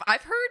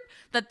 I've heard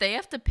that they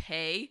have to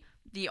pay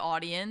the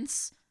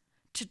audience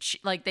to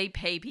they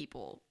pay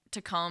people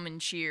to come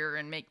and cheer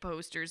and make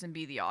posters and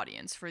be the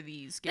audience for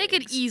these gigs. They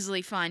could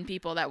easily find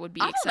people that would be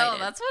excited. I don't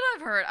know. That's what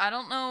I've heard. I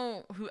don't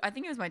know who. I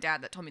think it was my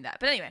dad that told me that.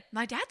 But anyway,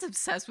 my dad's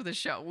obsessed with the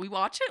show. We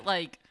watch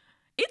it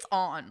it's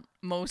on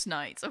most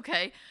nights.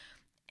 Okay.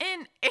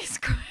 And it's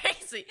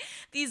crazy.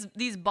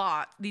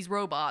 These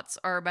robots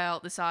are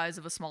about the size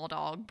of a small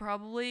dog,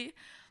 probably.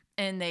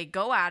 And they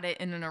go at it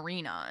in an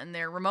arena, and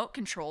they're remote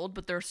controlled,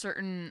 but there are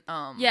certain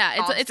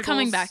it's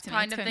coming back to me.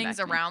 Kind of things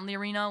around the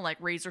arena, like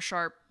razor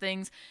sharp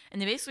things,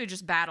 and they basically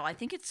just battle. I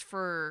think it's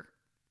for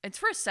a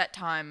set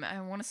time.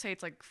 I want to say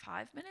it's like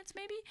 5 minutes,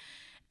 maybe.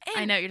 And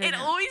I know you're talking it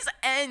always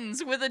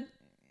ends with a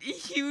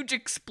huge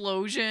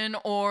explosion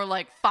or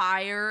like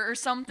fire or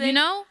something. You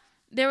know,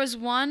 there was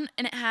one,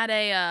 and it had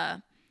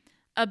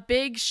a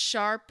big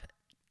sharp,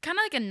 kind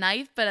of like a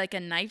knife, but like a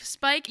knife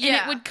spike, and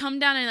it would come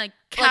down and like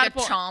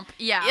catapult. Like a chomp.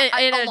 Yeah,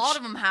 a lot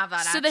of them have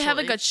that. So they have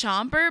like a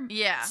chomper.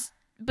 Yeah.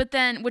 But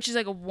then, which is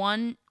like a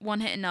one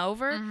hit and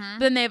over. Mm-hmm. But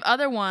then they have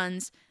other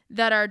ones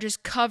that are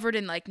just covered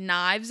in like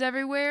knives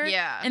everywhere.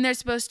 Yeah. And they're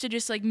supposed to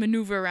just like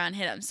maneuver around and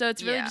hit them. So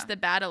it's really just the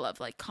battle of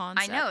like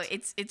concepts. I know,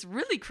 it's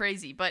really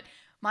crazy, but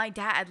my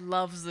dad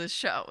loves this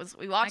show.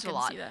 We watch a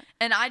lot. See that.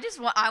 And I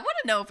want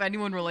to know if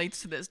anyone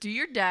relates to this. Do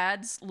your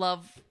dads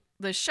love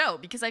the show?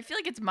 Because I feel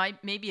like it's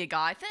maybe a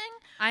guy thing.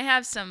 I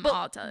have some.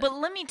 I'll tell you. But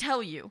let me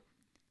tell you,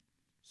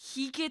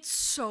 he gets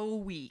so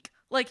weak.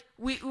 Like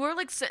we're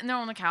like sitting there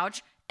on the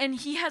couch, and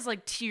he has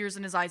like tears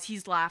in his eyes.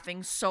 He's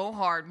laughing so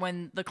hard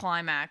when the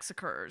climax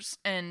occurs,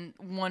 and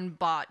one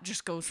bot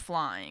just goes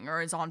flying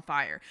or is on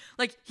fire.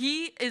 Like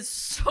he's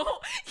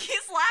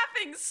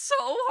laughing so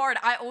hard.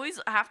 I always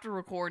have to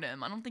record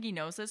him. I don't think he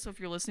knows this. So if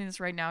you're listening to this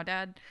right now,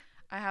 Dad,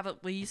 I have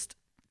at least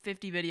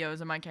 50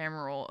 videos in my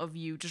camera roll of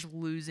you just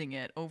losing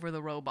it over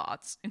the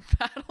robots in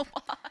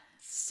BattleBots.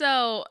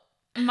 So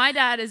my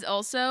dad is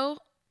also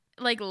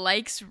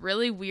likes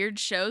really weird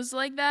shows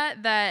like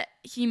that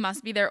he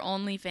must be their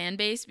only fan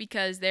base,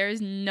 because there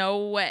is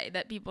no way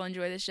that people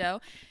enjoy the show.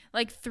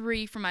 Like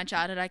 3 from my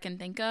childhood I can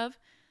think of.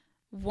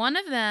 One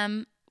of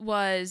them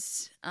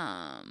was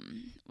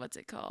what's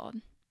it called?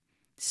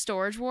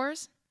 Storage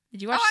Wars.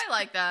 Did you watch? Oh, I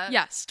like that.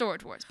 Yeah,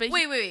 Storage Wars. But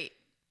wait.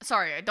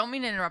 Sorry, I don't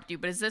mean to interrupt you,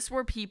 but is this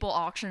where people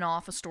auction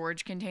off a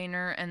storage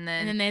container and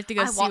then they have to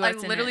go see what's in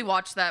it? I literally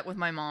watched that with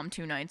my mom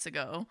 2 nights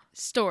ago.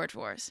 Storage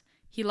Wars.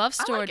 He loves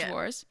Storage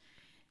Wars.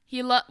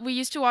 We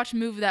used to watch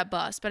Move That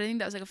Bus, but I think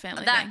that was like a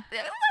family thing.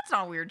 That's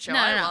not a weird show. No,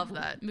 I love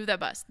that. Move That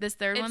Bus. This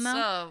third one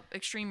though? It's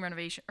Extreme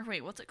Renovation. Or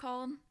wait, what's it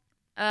called?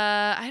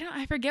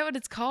 I forget what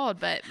it's called,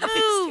 but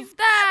Move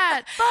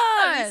That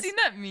Bus. Have you seen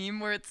that meme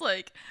where it's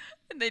like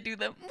they do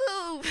the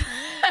Move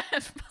That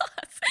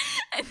Bus,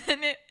 and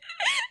then it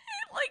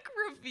like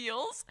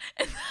reveals,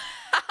 and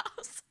the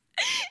house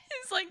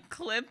is like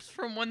clips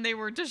from when they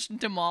were just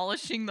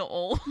demolishing the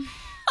old one.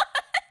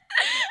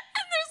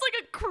 And there's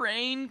like a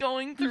crane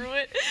going through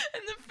it,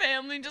 and the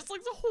family just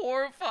looks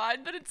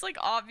horrified, but it's like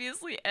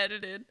obviously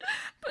edited.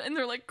 And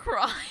they're like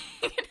crying.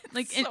 It's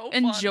like so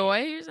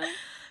enjoy or something?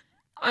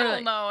 I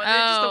don't know. And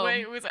it's just the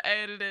way it was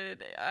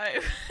edited.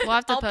 We'll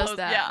have to post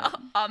that. Yeah,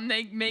 I'm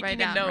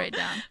making a note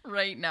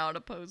right now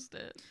to post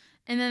it.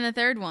 And then the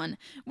third one,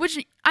 which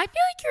I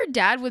feel like your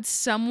dad would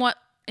somewhat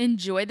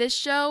enjoy this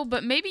show,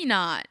 but maybe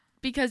not,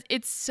 because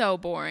it's so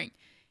boring,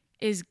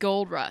 is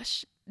Gold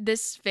Rush.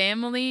 This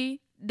family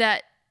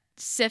that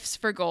sifts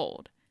for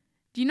gold.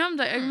 Do you know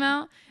what I'm talking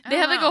about? They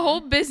have like a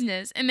whole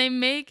business, and they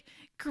make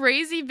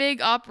crazy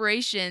big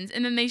operations,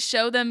 and then they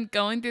show them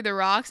going through the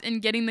rocks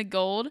and getting the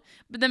gold.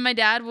 But then my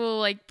dad will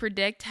like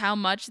predict how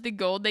much the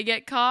gold they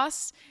get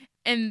costs,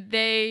 and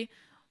they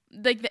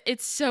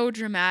it's so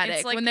dramatic.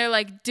 It's like, when they're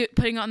like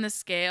putting on the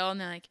scale,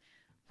 and they're like,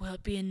 will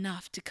it be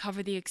enough to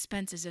cover the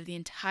expenses of the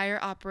entire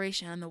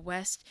operation on the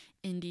West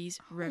Indies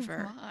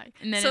River? Oh my.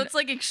 And then it's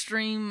like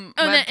Extreme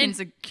Webkins,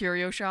 a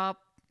curio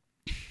shop.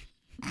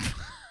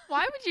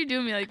 Why would you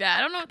do me like that?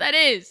 I don't know what that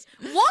is.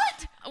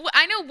 What?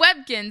 I know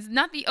Webkins,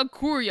 not the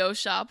curio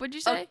shop. What'd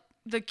you say?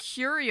 The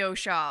curio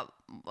shop.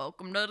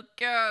 Welcome to the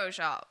curio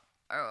shop.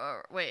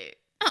 Wait.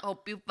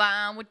 Hope you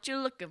find what you're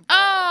looking for.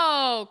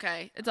 Oh,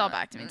 okay. It's all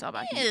back to me.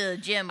 Yeah,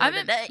 Jim of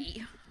the day.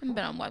 I haven't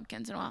been on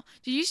Webkins in a while.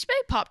 Did you used to play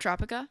Pop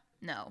Tropica?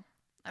 No.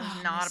 I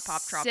was not a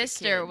Pop Tropica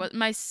kid.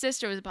 My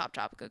sister was a Pop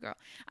Tropica girl.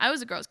 I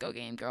was a Girls Go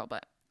Game girl,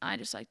 but I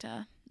just like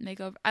to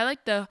makeover. I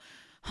like the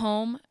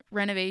home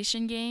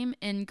renovation game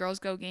in Girls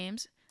Go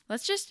Games.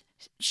 Let's just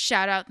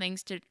shout out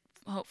things to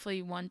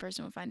hopefully one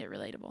person will find it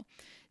relatable.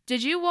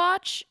 Did you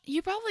watch?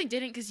 You probably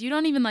didn't because you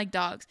don't even like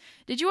dogs.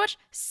 Did you watch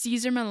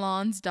Cesar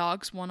Millan's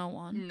Dogs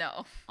 101?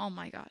 No. Oh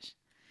my gosh.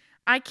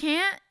 I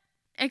can't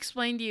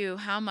explain to you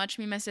how much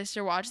me and my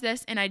sister watched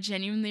this, and I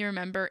genuinely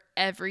remember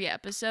every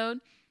episode.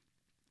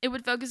 It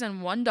would focus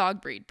on one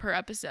dog breed per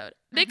episode.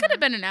 They could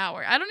have been an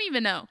hour. I don't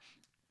even know.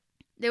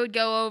 They would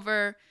go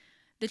over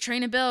the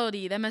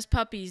trainability, them as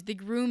puppies, the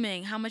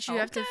grooming, how much you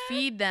have to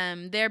feed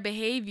them, their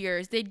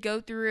behaviors. They'd go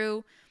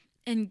through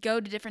and go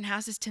to different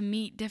houses to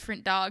meet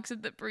different dogs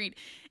of the breed.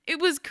 It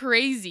was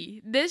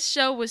crazy. This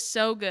show was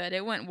so good.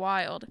 It went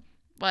wild.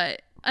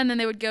 And then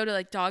they would go to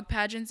like dog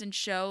pageants and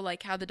show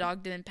like how the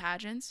dog did in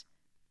pageants.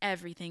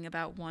 Everything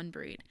about one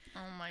breed. Oh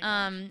my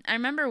gosh. I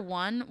remember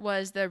one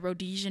was the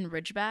Rhodesian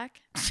Ridgeback.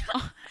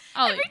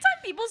 Every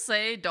time people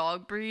say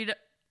dog breed,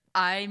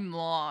 I'm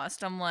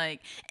lost. I'm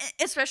like,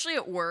 especially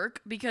at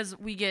work, because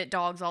we get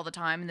dogs all the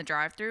time in the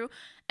drive-thru,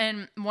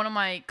 and one of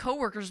my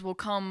coworkers will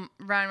come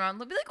around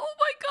and be like, "Oh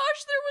my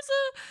gosh, there was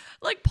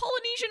a like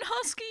Polynesian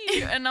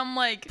husky," and I'm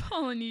like,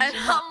 Polynesian. And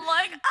I'm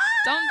like,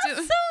 don't do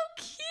so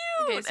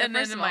cute. Okay, so and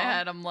then in my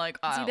head, I'm like,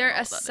 it's either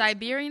a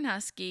Siberian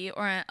husky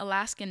or an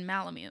Alaskan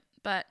Malamute,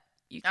 but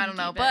you can I don't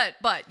know, keep it.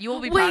 but you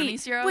will be proud of me,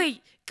 Sierra.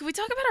 Wait, can we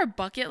talk about our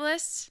bucket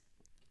lists?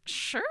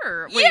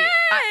 Sure. Wait,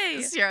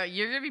 Yay! Sierra,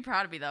 you're gonna be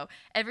proud of me though.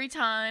 Every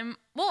time,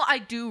 well, I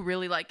do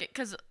really like it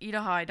because you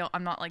know how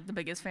I'm not like the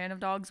biggest fan of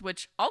dogs.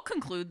 Which I'll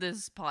conclude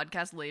this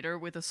podcast later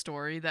with a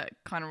story that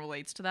kind of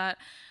relates to that.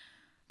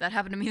 That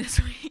happened to me this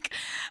week.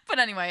 But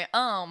anyway,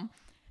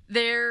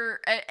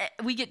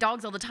 we get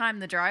dogs all the time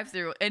in the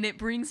drive-thru, and it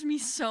brings me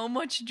so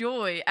much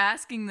joy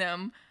asking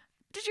them,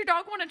 "Does your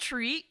dog want a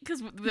treat?"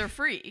 Because they're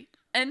free.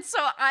 And so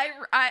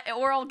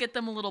I'll get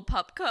them a little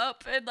pup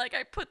cup, and like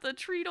I put the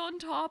treat on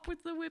top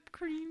with the whipped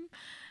cream,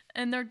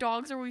 and their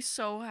dogs are always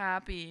so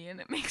happy, and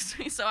it makes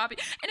me so happy.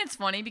 And it's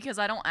funny because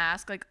I don't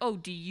ask like, "Oh,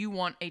 do you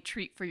want a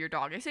treat for your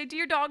dog?" I say, "Does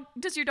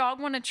your dog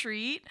want a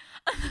treat?"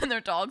 And then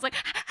their dog's like,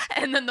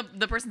 and then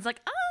the person's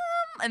like,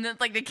 and then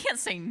like they can't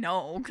say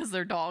no because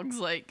their dog's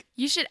like.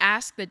 You should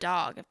ask the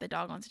dog if the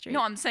dog wants a treat.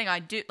 No, I'm saying I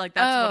do. Like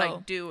that's what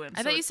I do. And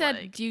I thought you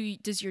said,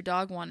 does your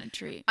dog want a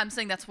treat? I'm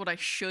saying that's what I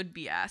should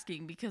be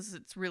asking because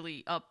it's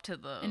really up to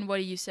the. And what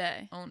do you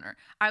say? Owner.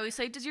 I always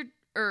say,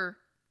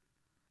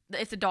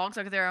 if the dog's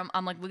like there,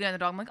 I'm like looking at the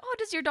dog. I'm like, "Oh,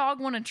 does your dog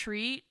want a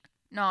treat?"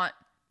 Not,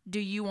 "Do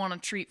you want a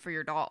treat for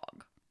your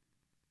dog?"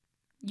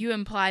 You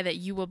imply that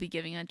you will be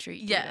giving a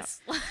treat.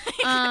 Yes.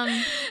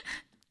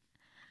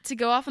 To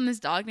go off on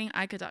this dog thing,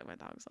 I could talk about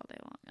dogs all day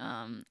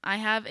long. I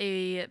have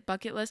a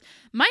bucket list.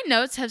 My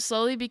notes have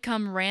slowly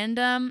become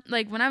random.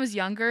 Like when I was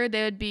younger,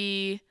 they would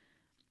be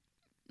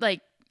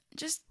like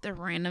just the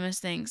randomest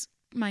things.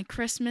 My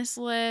Christmas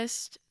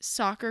list,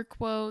 soccer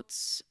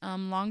quotes,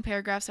 long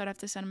paragraphs I'd have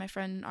to send to my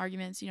friend,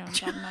 arguments, you know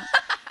what I'm talking about.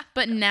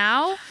 But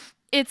now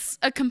it's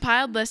a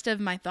compiled list of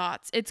my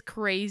thoughts. It's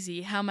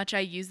crazy how much I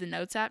use the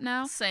Notes app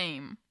now.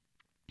 Same.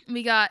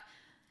 We got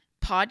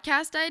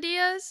podcast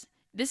ideas.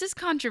 This is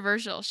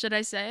controversial. Should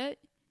I say it?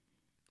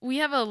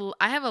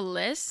 I have a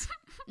list.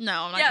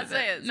 No, I'm not gonna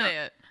say it. Say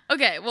it.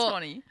 Okay, well, it's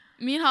funny.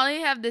 Me and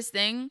Holly have this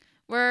thing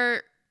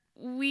where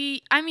we're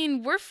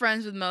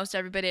friends with most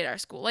everybody at our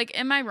school. Like,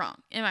 am I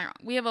wrong?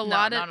 We have a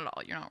lot of. No, not at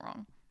all. You're not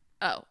wrong.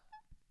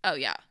 Oh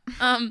yeah.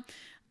 I'm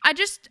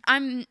just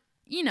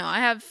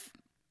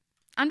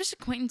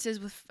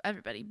acquaintances with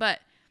everybody, but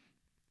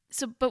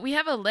we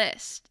have a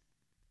list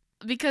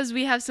because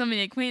we have so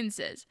many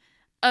acquaintances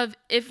of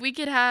if we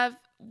could have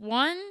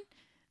one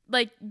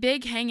like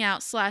big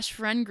hangout /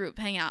 friend group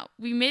hangout.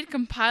 We made a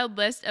compiled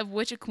list of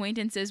which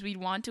acquaintances we'd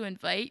want to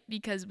invite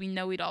because we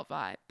know we'd all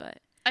vibe. But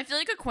I feel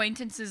like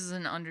acquaintances is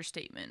an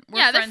understatement.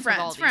 They're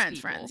friends,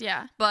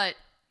 yeah, but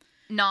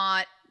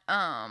not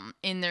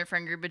in their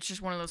friend group. It's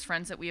just one of those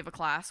friends that we have a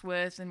class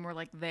with, and we're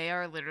like, they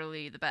are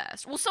literally the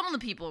best. Well, some of the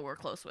people we're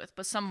close with,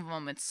 but some of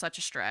them it's such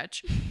a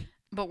stretch.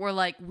 But we're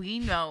like, we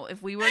know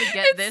if we were to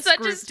get this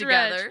group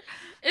together.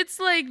 It's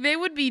like they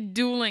would be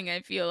dueling,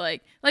 I feel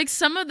like. Like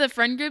some of the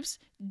friend groups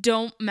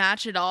don't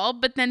match at all,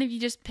 but then if you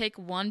just pick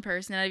one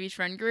person out of each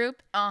friend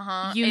group,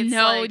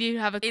 you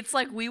have a... It's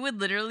like we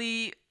would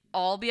literally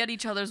all be at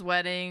each other's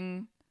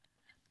wedding.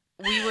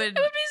 It would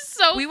be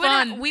so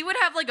fun. We would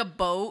have like a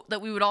boat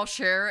that we would all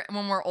share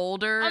when we're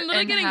older. I'm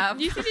literally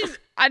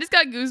I just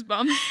got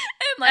goosebumps. And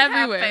like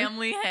everywhere. Have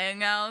family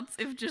hangouts.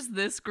 If just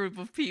this group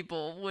of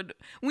people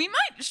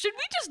should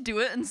we just do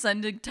it and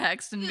send a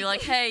text and be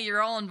like, "Hey,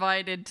 you're all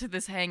invited to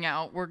this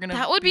hangout. We're gonna."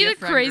 That would be the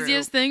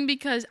craziest thing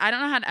because I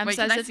don't know how to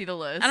emphasize. Wait, can I see the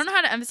list? I don't know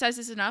how to emphasize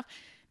this enough.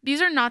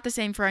 These are not the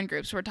same friend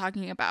groups we're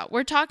talking about.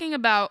 We're talking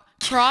about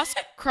cross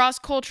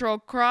cultural,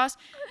 cross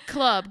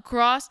club,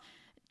 cross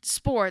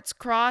sports,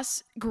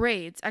 cross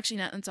grades. Actually,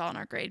 no, that's all in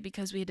our grade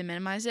because we had to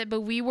minimize it.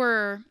 But we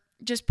were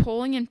just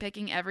pulling and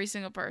picking every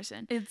single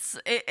person. It's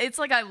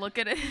like I look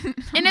at it, and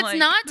it's like,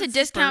 not to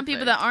discount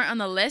people that aren't on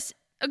the list.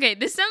 Okay,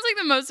 this sounds like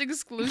the most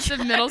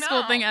exclusive middle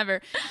school thing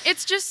ever.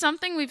 It's just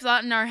something we've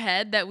thought in our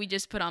head that we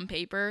just put on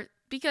paper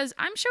because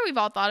I'm sure we've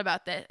all thought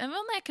about that. And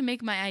only I can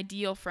make my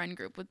ideal friend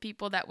group with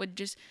people that would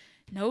just,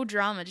 no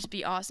drama, just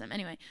be awesome.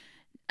 Anyway,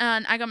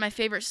 and I got my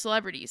favorite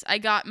celebrities. I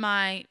got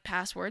my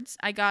passwords.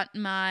 I got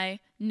my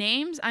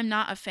names I'm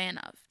not a fan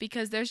of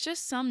because there's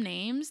just some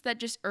names that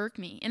just irk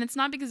me. And it's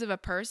not because of a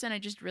person. I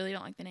just really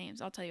don't like the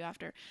names. I'll tell you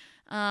after.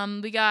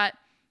 We got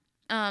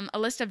a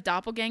list of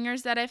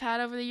doppelgangers that I've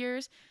had over the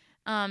years.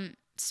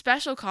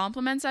 Special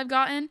compliments I've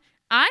gotten.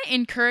 I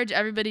encourage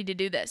everybody to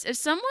do this. If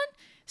someone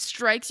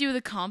strikes you with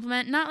a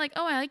compliment, not like,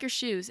 oh, I like your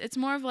shoes. It's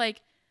more of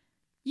like,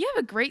 you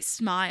have a great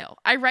smile.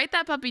 I write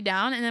that puppy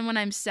down, and then when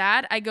I'm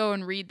sad, I go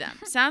and read them.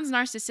 Sounds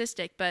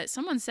narcissistic, but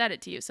someone said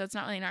it to you, so it's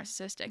not really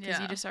narcissistic because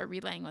you just are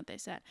relaying what they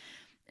said.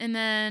 And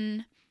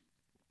then,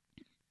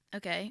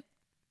 okay,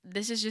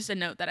 this is just a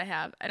note that I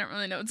have. I don't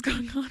really know what's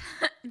going on.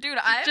 Dude,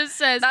 it just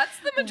says, that's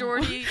the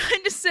majority.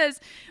 It just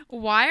says,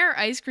 why are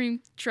ice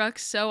cream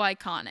trucks so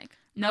iconic?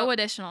 No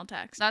additional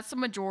text. That's the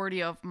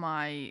majority of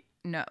my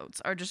notes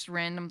are just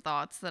random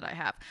thoughts that I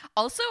have.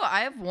 Also,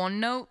 I have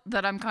one note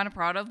that I'm kind of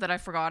proud of that I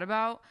forgot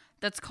about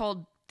that's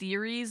called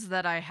theories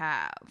that I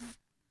have.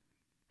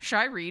 Should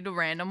I read a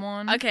random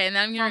one? Okay, and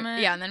then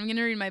I'm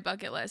gonna read my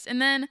bucket list. And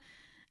then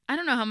I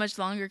don't know how much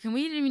longer. Can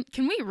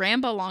we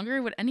ramble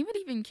longer? Would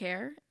anybody even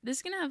care? This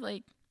is gonna have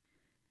like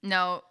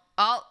No.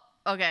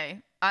 Okay.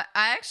 I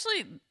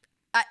actually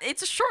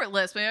it's a short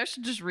list. Maybe I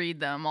should just read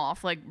them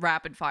off like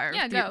rapid fire.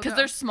 Yeah, go. Because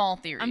they're small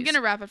theories. I'm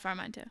gonna rapid fire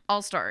mine too.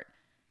 I'll start.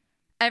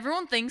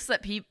 Everyone thinks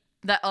that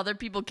other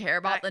people care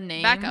about the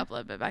name. Back up a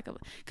little bit.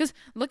 Because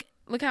look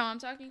how I'm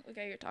talking. Look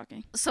how you're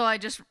talking. So I'm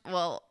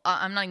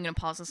not even gonna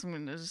pause this.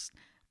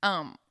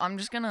 I'm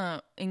just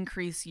gonna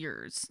increase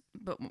yours,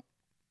 but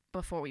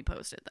before we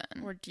post it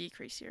then. Or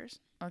decrease yours.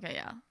 Okay,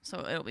 yeah.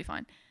 So it'll be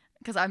fine.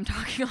 Because I'm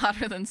talking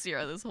louder than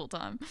Sierra this whole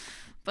time.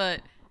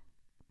 But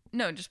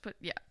no, just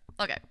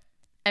okay.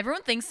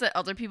 Everyone thinks that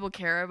other people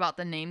care about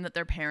the name that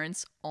their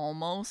parents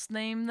almost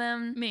named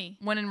them. Me.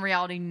 When in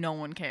reality, no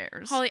one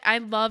cares. Holly, I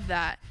love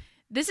that.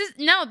 This is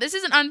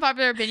an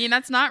unpopular opinion.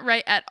 That's not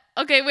right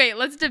okay, wait,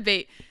 let's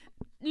debate.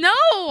 No,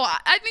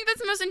 I think that's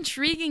the most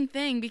intriguing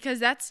thing because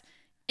that's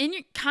in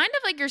your kind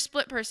of like your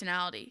split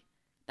personality.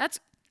 That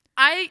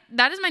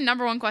is my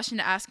number one question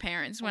to ask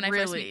parents when I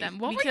first meet them.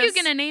 What were you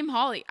going to name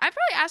Holly? I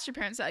probably asked your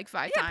parents that like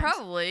 5 times. Yeah,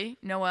 probably.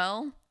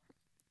 Noelle.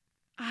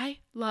 I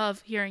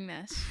love hearing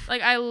this.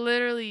 Like, I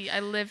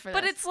live for this.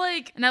 But it's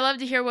like... And I love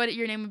to hear what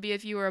your name would be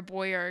if you were a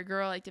boy or a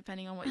girl, like,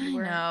 depending on what you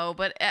were. No,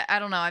 but I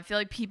don't know. I feel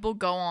like people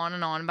go on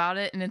and on about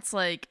it, and it's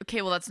like,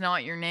 okay, well, that's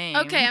not your name.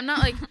 Okay, I'm not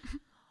like,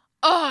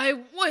 oh, I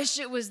wish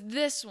it was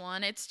this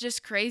one. It's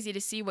just crazy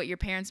to see what your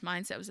parents'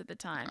 mindset was at the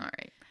time. All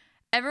right.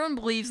 Everyone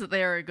believes that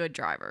they are a good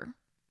driver.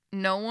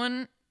 No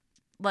one,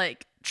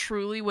 like,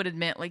 truly would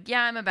admit, like,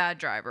 yeah, I'm a bad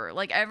driver.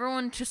 Like,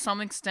 everyone, to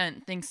some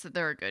extent, thinks that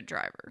they're a good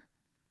driver.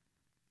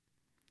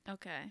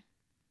 Okay.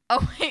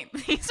 Oh, wait.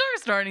 These are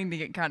starting to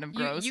get kind of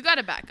gross. You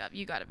gotta back up.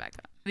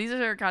 These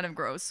are kind of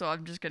gross, so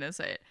I'm just gonna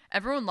say it.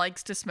 Everyone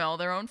likes to smell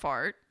their own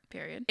fart.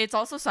 Period. It's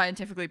also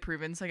scientifically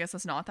proven, so I guess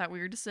that's not that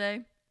weird to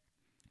say.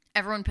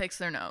 Everyone picks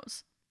their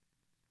nose.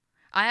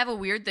 I have a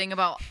weird thing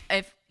about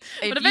if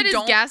what if I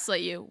just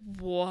gaslight you?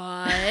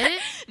 What?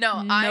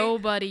 No,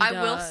 nobody does.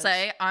 I will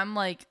say I'm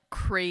like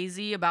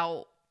crazy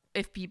about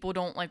if people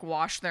don't like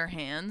wash their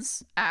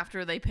hands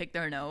after they pick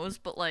their nose,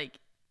 but like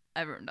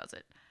everyone does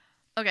it.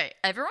 Okay,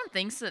 everyone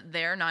thinks that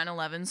their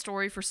 9/11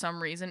 story for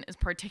some reason is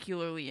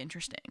particularly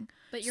interesting.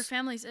 But your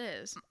family's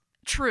is.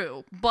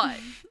 True, but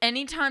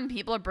anytime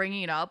people are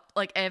bringing it up,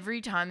 like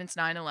every time it's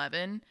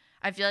 9/11,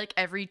 I feel like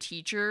every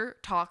teacher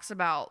talks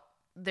about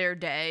their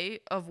day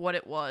of what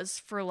it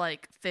was for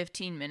like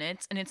 15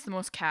 minutes, and it's the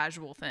most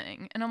casual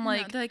thing. And I'm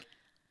like,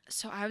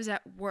 so I was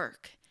at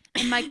work,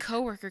 and my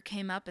coworker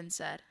came up and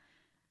said,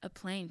 a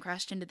plane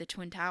crashed into the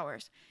Twin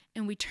Towers,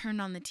 and we turned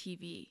on the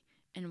TV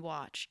and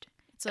watched.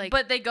 It's like,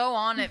 but they go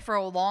on it for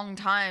a long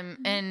time,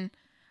 and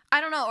I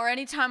don't know. Or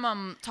anytime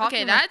I'm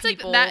talking with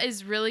people, that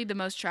is really the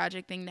most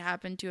tragic thing to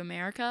happen to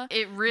America.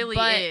 It really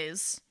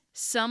is.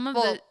 Some of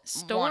the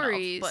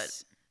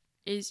stories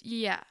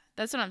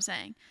that's what I'm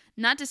saying.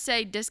 Not to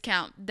say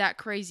discount that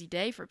crazy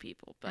day for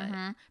people,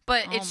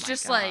 but it's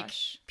just like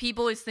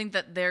people always think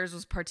that theirs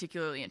was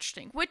particularly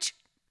interesting, which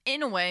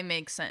in a way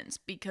makes sense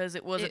because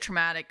it was a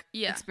traumatic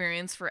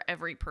experience for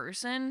every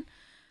person.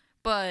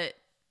 But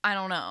I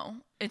don't know.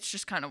 It's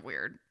just kind of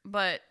weird.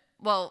 But,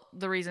 well,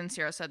 the reason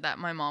Sierra said that,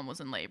 my mom was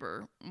in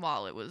labor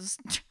while it was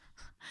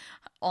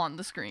on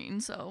the screen.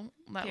 So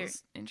that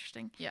was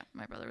interesting. Yeah,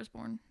 my brother was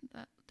born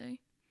that day.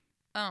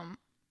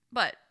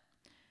 But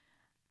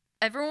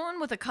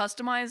everyone with a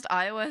customized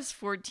iOS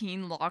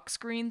 14 lock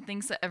screen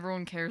thinks that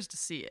everyone cares to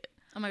see it.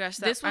 Oh my gosh,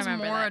 this was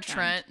more a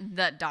trend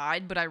that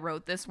died, but I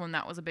wrote this when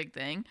that was a big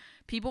thing.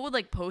 People would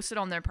like post it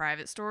on their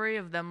private story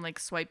of them like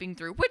swiping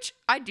through, which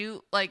I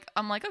do. Like,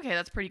 I'm like, okay,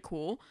 that's pretty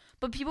cool.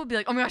 But people would be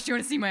like, oh my gosh, do you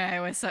want to see my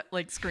iOS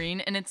like screen?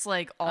 And it's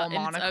like all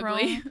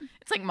monochrome.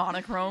 It's like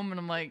monochrome, and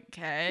I'm like,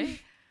 okay.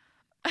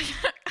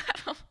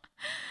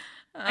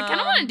 I kind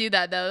of want to do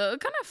that though.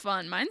 Kind of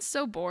fun. Mine's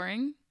so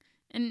boring.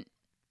 And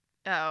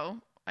I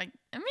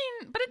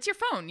mean, but it's your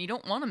phone. You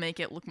don't want to make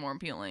it look more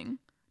appealing.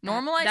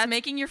 Normalize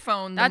making your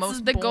phone the most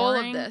boring. That's the goal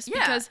of this.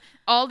 Yeah. Because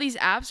all these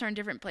apps are in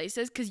different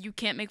places because you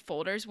can't make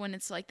folders when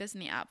it's like this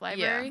in the app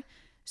library. Yeah.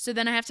 So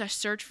then I have to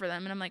search for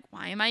them and I'm like,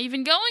 why am I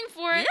even going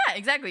for it? Yeah,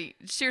 exactly.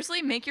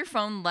 Seriously, make your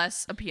phone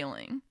less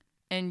appealing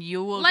and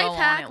you will go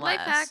on it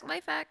less.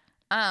 Life hack.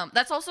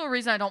 That's also a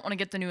reason I don't want to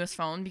get the newest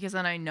phone because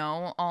then I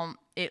know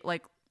it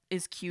like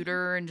is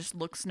cuter and just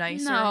looks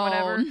nicer or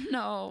whatever.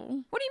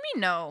 No. What do you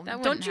mean no?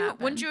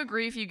 Wouldn't you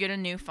agree if you get a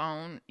new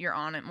phone, you're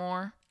on it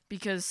more?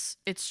 Because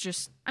it's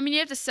just... I mean, you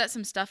have to set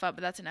some stuff up,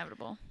 but that's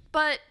inevitable.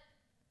 But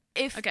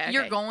if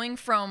you're going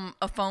from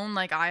a phone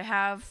like I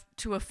have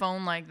to a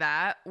phone like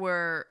that,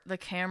 where the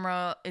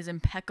camera is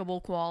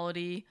impeccable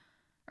quality,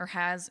 or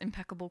has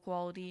impeccable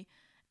quality,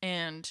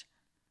 and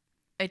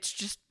it's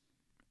just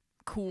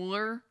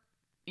cooler,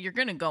 you're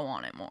going to go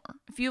on it more.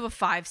 If you have a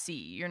 5C,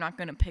 you're not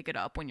going to pick it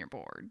up when you're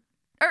bored.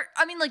 Or,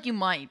 I mean, like, you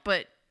might,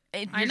 but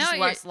you're just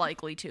less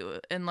likely to,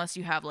 unless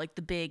you have, like,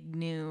 the big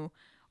new...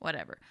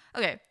 whatever.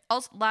 Okay.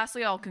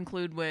 Lastly, I'll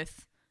conclude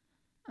with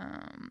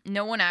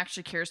no one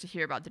actually cares to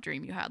hear about the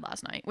dream you had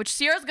last night, which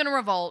Sierra's going to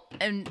revolt,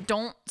 and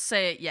don't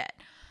say it yet.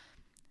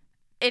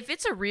 If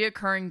it's a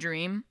reoccurring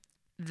dream,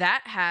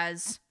 that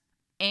has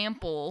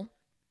ample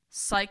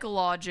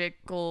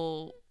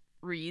psychological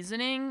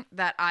reasoning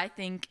that I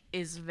think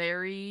is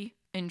very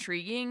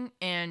intriguing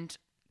and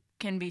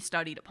can be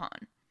studied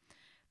upon.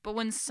 But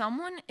when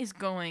someone is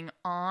going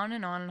on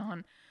and on and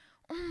on,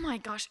 oh my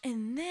gosh,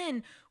 and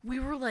then we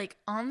were like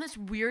on this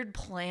weird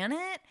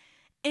planet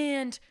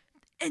and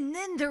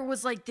then there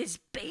was like this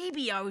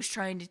baby I was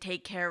trying to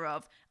take care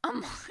of.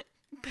 I'm like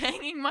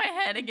banging my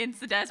head against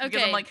the desk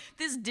because I'm like,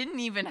 this didn't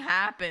even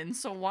happen.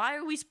 So why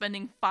are we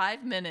spending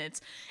 5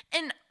 minutes?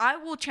 And I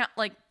will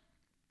like,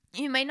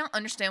 you may not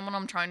understand what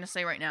I'm trying to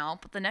say right now,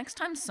 but the next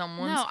time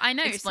someone's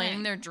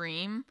explaining their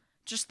dream,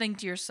 just think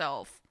to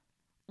yourself,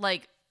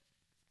 like,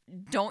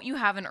 don't you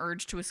have an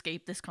urge to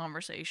escape this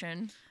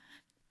conversation?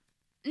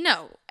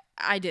 No,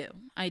 I do.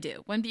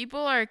 When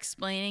people are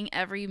explaining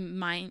every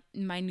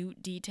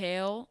minute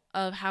detail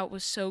of how it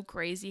was so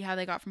crazy how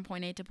they got from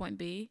point A to point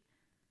B,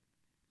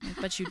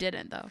 but you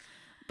didn't though.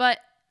 But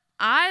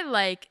I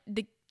like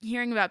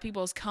hearing about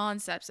people's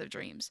concepts of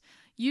dreams.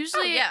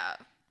 Usually,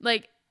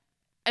 like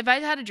if I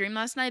had a dream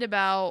last night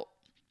I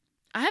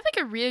have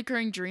like a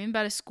reoccurring dream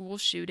about a school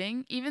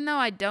shooting, even though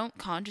I don't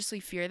consciously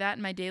fear that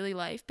in my daily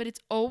life, but it's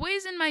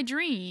always in my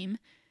dream.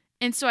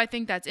 And so I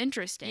think that's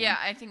interesting. Yeah,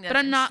 I think that's interesting. But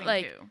I'm not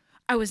like, too.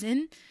 I was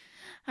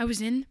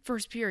in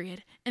first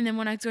period. And then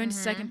when I was going to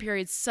second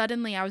period,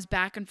 suddenly I was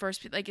back in first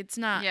period. Like, it's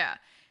not. Yeah.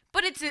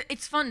 But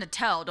it's fun to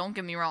tell. Don't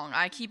get me wrong.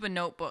 I keep a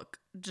notebook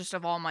just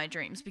of all my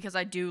dreams because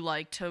I do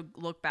like to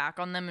look back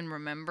on them and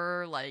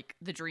remember, like,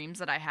 the dreams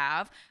that I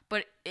have.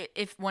 But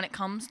if when it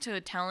comes to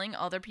telling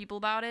other people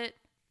about it,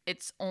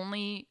 it's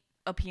only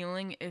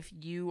appealing if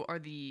you are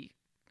the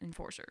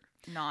enforcer,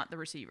 not the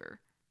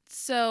receiver.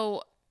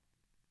 So...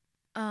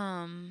 So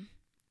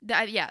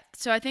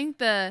I think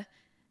the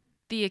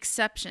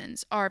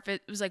exceptions are if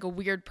it was like a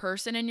weird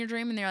person in your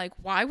dream and they're like,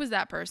 why was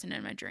that person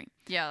in my dream?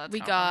 Yeah, that's we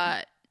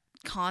got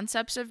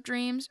concepts of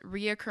dreams,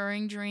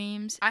 reoccurring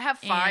dreams. I have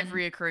 5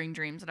 reoccurring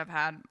dreams that I've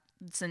had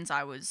since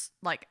I was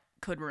like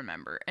could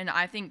remember, and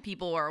I think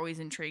people are always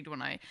intrigued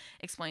when I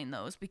explain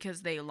those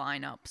because they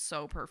line up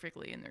so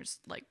perfectly, and there's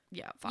like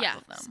 5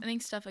 of them. I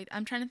think stuff like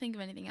I'm trying to think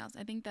of anything else.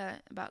 I think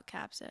that about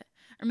caps it,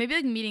 or maybe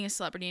like meeting a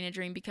celebrity in a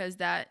dream, because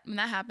when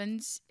that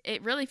happens,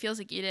 it really feels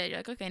like you did. You're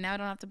like, okay, now I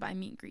don't have to buy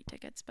meet and greet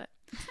tickets. But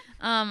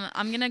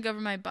I'm gonna go over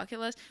my bucket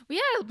list. We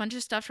had a bunch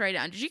of stuff to write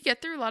down. Did you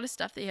get through a lot of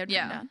stuff that you had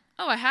written down?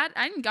 Oh, I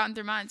hadn't gotten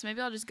through mine, so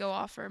maybe I'll just go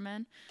off for a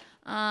minute.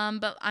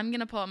 But I'm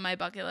gonna pull up my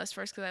bucket list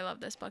first because I love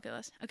this bucket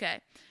list. Okay.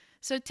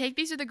 So take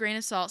these with a grain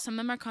of salt. Some of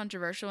them are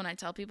controversial when I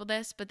tell people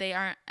this, but they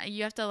aren't.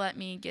 You have to let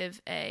me give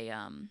a,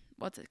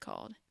 what's it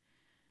called?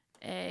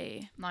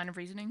 A line of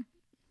reasoning?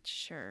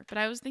 Sure. But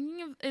I was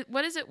thinking of,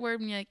 what is it where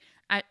when you're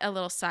like, a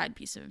little side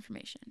piece of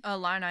information? A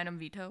line item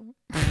veto.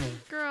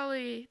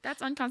 Girly,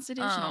 that's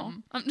unconstitutional.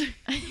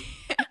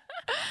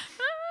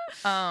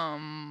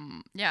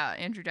 Yeah,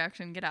 Andrew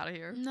Jackson, get out of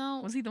here.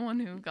 No. Was he the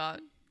one who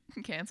got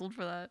canceled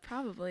for that?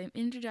 Probably.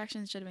 Andrew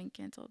Jackson should have been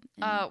canceled.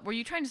 Were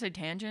you trying to say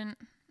tangent?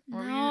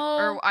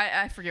 No.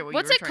 I forget what you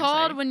were trying to say. What's it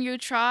called when you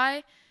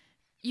try?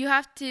 You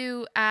have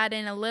to add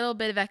in a little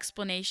bit of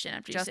explanation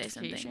after you say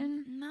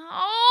something. No.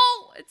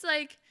 It's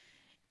like,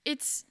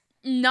 it's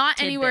not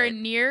tidbit. Anywhere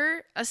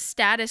near a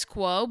status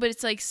quo, but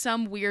it's like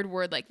some weird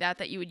word like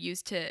that you would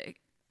use to...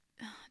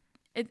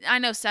 I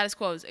know status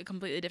quo is a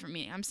completely different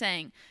meaning. I'm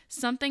saying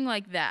something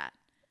like that.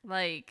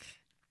 Like...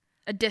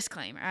 a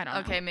disclaimer. I don't know.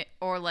 Okay,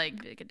 or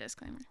like a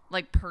disclaimer.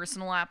 Like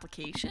personal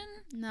application?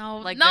 No.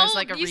 Like there's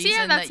like a reason see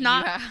how that's that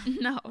not, you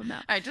have. No. All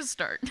right, just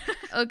start.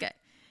 Okay.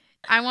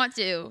 I want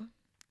to.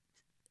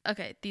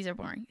 Okay, these are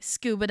boring.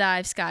 Scuba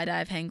dive,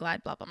 skydive, hang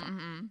glide, blah blah blah.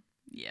 Mm-hmm.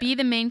 Yeah. Be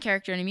the main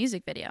character in a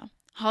music video.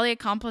 Holly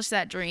accomplished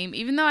that dream,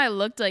 even though I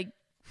looked like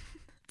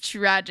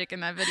tragic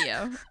in that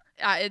video.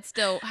 it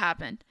still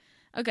happened.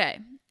 Okay,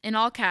 in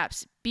all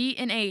caps, be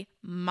in a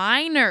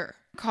minor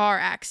car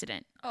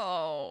accident.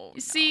 Oh,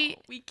 see, no.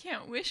 We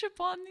can't wish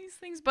upon these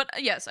things. But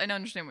yes, I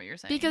understand what you're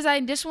saying. Because I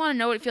just want to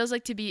know what it feels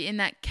like to be in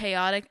that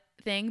chaotic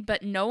thing,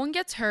 but no one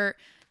gets hurt,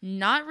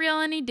 not real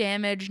any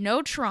damage,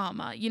 no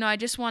trauma. You know, I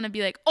just want to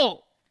be like,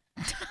 oh.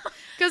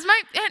 Because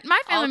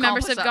my family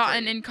members have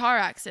gotten in car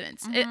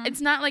accidents. Mm-hmm. It's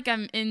not like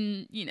I'm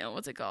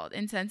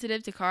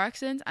insensitive to car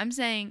accidents. I'm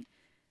saying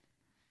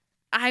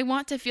I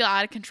want to feel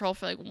out of control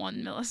for like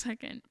 1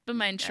 millisecond, but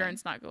my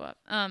insurance not go up.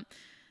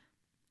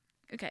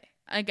 Okay,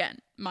 again,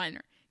 minor.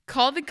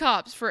 Call the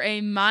cops for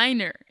a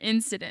minor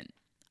incident.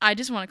 I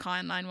just want to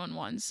call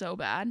 911 so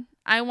bad.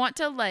 I want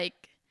to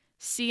like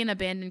see an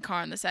abandoned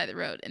car on the side of the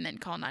road and then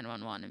call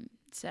 911 and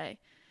say,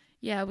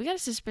 yeah, we got a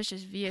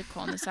suspicious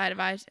vehicle on the side of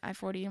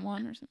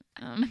I-41 or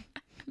something.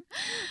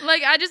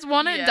 Like, I just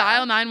want to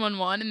dial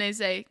 911 and they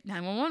say,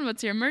 911,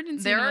 what's your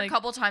emergency? There are a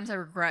couple times I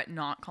regret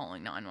not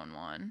calling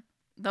 911.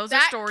 Those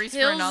are stories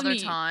for another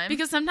time.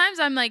 Because sometimes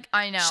I'm like,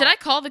 I know. Should I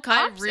call the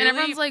cops? And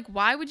everyone's like,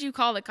 why would you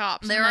call the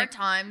cops? There are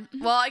times.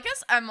 Well, I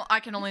guess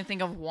I can only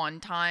think of one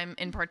time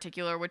in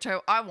particular, which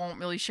I won't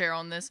really share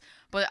on this,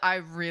 but I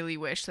really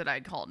wish that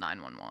I'd called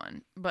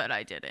 911, but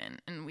I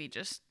didn't. And we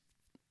just,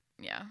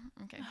 yeah.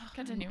 Okay,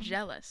 continue. I'm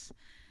jealous.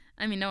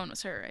 I mean, no one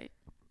was hurt, right?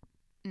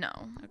 No.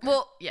 Okay.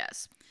 Well,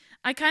 yes.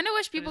 I kind of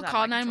wish people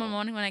called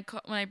 911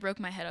 when I broke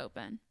my head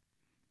open.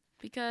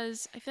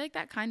 Because I feel like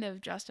that kind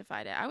of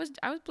justified it. I was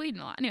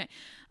bleeding a lot. Anyway,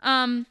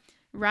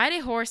 ride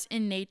a horse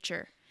in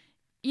nature.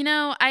 You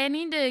know, I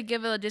need to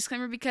give a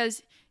disclaimer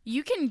because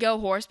you can go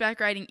horseback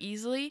riding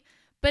easily,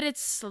 but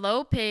it's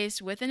slow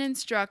paced with an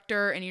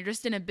instructor and you're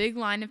just in a big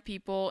line of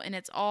people and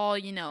it's all,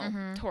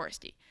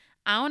 touristy.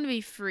 I want to be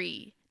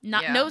free.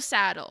 No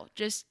saddle.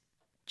 Just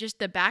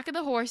the back of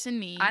the horse and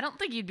me. I don't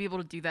think you'd be able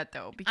to do that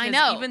though. Because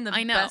even the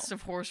best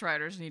of horse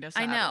riders need a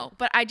saddle. I know,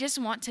 but I just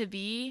want to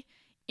be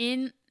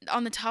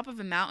on the top of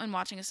a mountain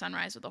watching a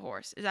sunrise with a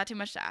horse. Is that too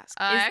much to ask?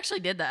 I actually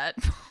did that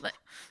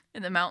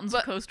in the mountains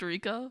of Costa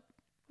Rica.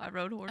 I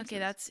rode horses. Okay,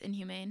 that's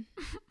inhumane.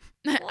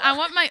 I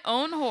want my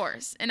own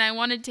horse, and I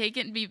want to take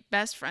it and be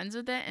best friends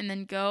with it, and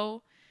then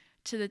go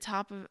to the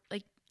top of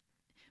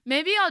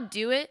maybe I'll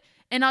do it,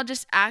 and I'll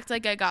just act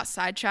like I got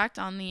sidetracked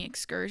on the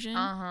excursion.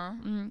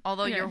 Mm-hmm.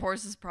 Although your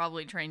horse is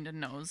probably trained and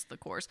knows the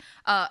course.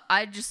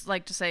 I'd just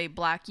like to say,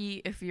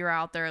 Blackie, if you're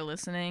out there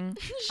listening,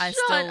 I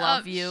still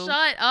love you.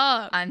 Shut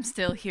up. I'm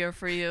still here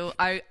for you.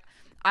 What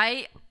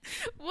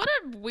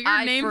a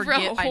weird name for a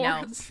horse.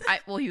 I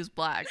know. Well, he was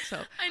black,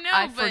 so I know.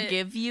 I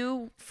forgive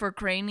you for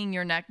craning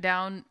your neck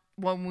down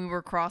when we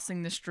were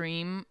crossing the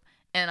stream,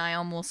 and I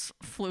almost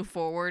flew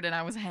forward, and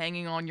I was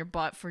hanging on your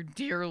butt for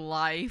dear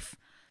life.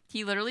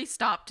 He literally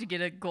stopped to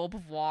get a gulp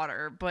of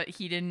water, but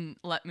he didn't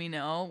let me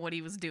know what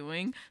he was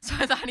doing. So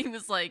I thought he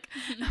was like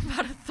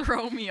about to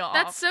throw me off.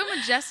 That's so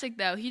majestic,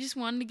 though. He just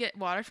wanted to get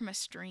water from a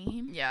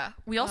stream. Yeah.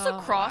 We also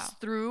crossed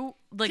through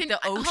the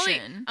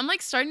ocean. Holly, I'm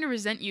starting to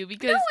resent you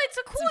because... No, it's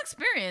a cool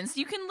experience.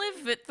 You can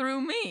live it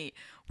through me.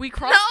 We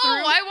crossed through...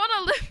 No, I want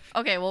to live...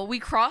 Okay, well, we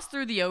crossed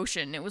through the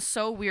ocean. It was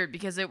so weird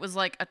because it was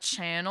like a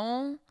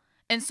channel.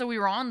 And so we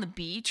were on the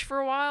beach for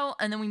a while,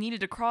 and then we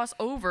needed to cross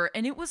over,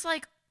 and it was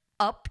like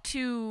up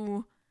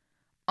to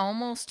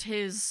almost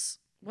his,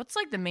 what's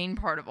like the main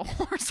part of a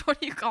horse? What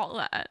do you call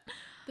that?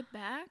 The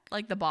back?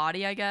 Like the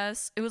body, I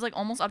guess. It was like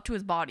almost up to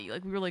his body.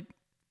 Like we were like,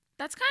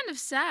 that's kind of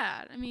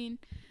sad. I mean,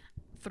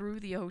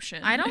 through the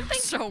ocean. I don't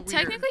think so.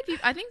 Technically,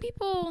 I think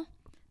people,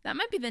 that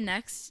might be the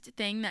next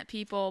thing that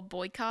people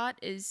boycott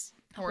is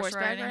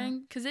horseback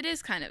riding, because it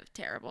is kind of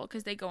terrible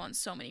because they go on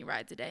so many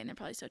rides a day and they're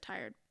probably so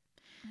tired.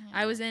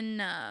 I was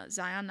in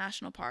Zion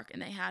National Park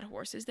and they had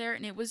horses there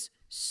and it was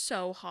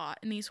so hot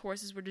and these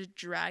horses were just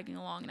dragging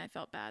along and I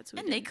felt bad. So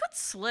they could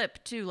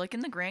slip too, like in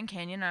the Grand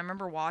Canyon. I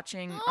remember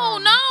watching. Oh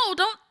no!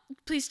 Don't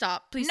please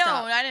stop! Please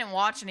stop! No, I didn't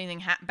watch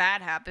anything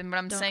bad happen, but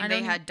I'm saying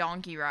they had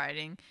donkey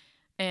riding,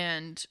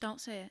 and don't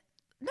say it.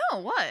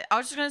 No, what? I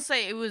was just gonna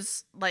say it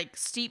was like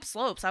steep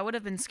slopes. I would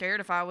have been scared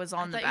if I was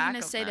on the back of them. I thought you were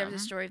gonna say there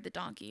was a story of the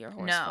donkey or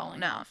horse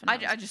falling off. No,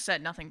 I just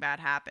said nothing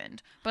bad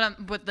happened. But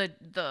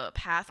the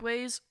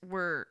pathways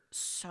were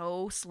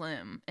so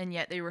slim, and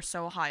yet they were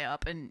so high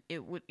up, and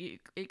it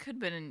could have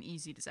been an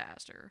easy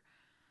disaster.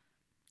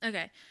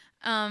 Okay.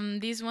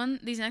 These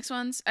next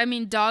ones, I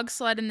mean, dog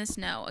sled in the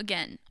snow.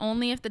 Again,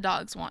 only if the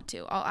dogs want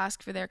to. I'll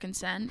ask for their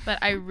consent, but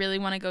I really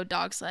want to go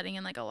dog sledding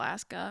in like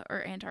Alaska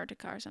or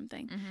Antarctica or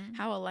something. Mm-hmm.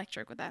 How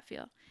electric would that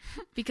feel?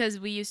 Because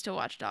we used to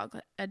watch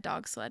a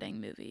dog sledding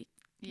movie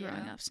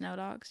growing up. Snow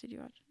Dogs. Did you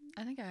watch it?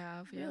 I think I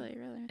have. Yeah. Really?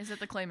 Is it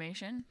the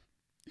claymation?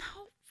 No.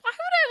 Why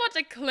would I watch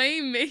a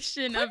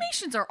claymation?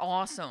 Claymations are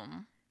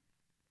awesome.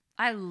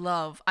 I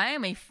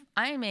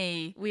am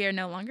a. We are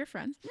no longer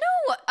friends.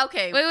 No,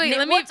 okay.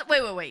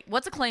 Wait.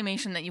 What's a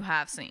claymation that you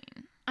have seen?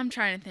 I'm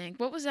trying to think.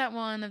 What was that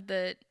one of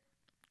the?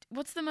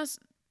 What's the most?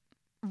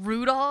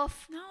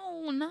 Rudolph?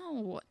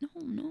 No.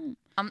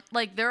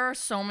 Like there are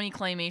so many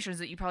claymations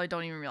that you probably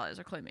don't even realize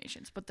are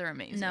claymations, but they're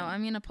amazing. No,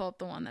 I'm gonna pull up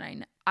the one that I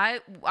know.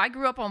 I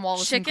grew up on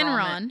Wallace Chicken and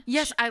Gromit. Run.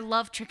 Yes, I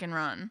love Chicken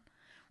Run.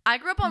 I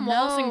grew up on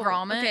Wallace and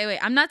Gromit. Okay, wait.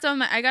 I'm not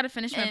done. I gotta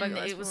finish my bucket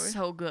list. It was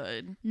so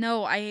good.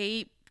 No, I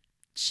hate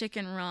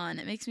Chicken Run.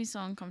 It makes me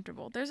so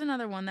uncomfortable. There's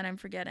another one that I'm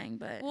forgetting,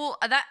 but well,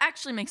 that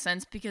actually makes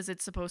sense because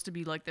it's supposed to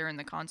be like they're in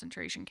the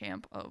concentration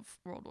camp of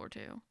World War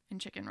II in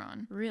Chicken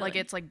Run. Really? Like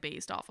it's like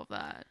based off of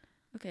that.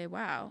 Okay,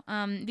 wow.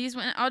 These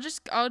one I'll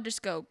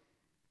just go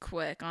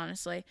quick,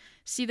 honestly.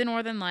 See the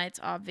Northern Lights,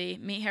 obvi.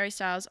 Meet Harry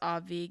Styles,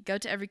 obvi. Go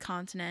to every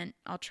continent.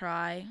 I'll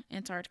try.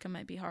 Antarctica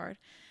might be hard.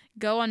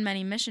 Go on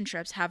many mission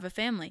trips. Have a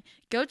family.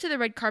 Go to the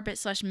red carpet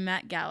 /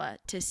 Met Gala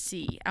to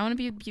see. I want to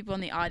be people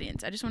in the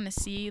audience. I just want to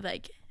see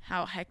like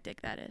how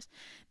hectic that is.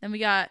 Then we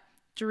got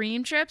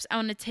dream trips. I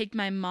want to take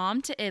my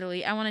mom to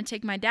Italy. I want to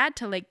take my dad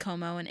to Lake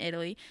Como in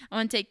Italy. I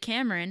want to take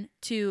Cameron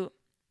to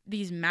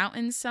these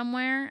mountains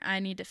somewhere. I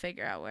need to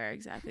figure out where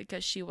exactly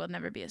because she will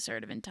never be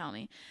assertive and tell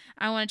me.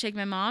 I want to take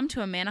my mom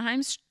to a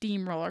Mannheim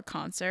Steamroller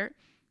concert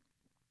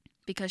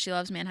because she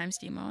loves Mannheim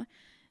Steamroller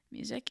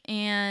music.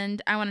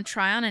 And I want to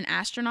try on an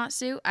astronaut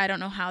suit. I don't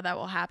know how that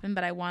will happen,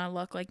 but I want to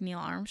look like Neil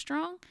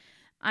Armstrong.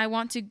 I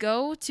want to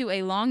go to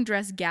a long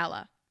dress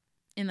gala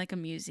in like a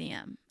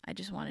museum. I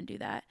just want to do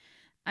that.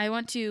 I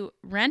want to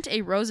rent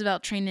a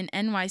Roosevelt train in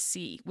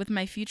NYC with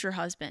my future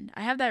husband.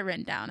 I have that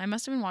written down. I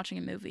must have been watching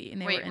a movie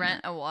and they were in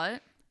rent a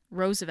what?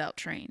 Roosevelt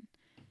train.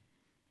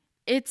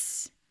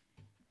 It's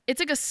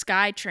like a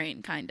sky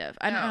train kind of.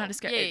 I don't know how to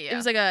describe it. Yeah. It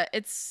was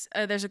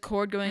like there's a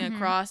cord going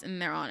across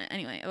and they're on it.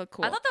 Anyway, it looked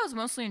cool. I thought that was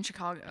mostly in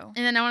Chicago.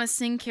 And then I want to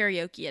sing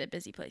karaoke at a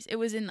busy place. It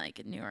was in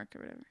like New York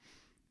or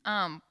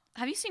whatever.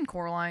 Have you seen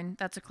Coraline?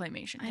 That's a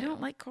claymation. I don't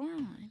like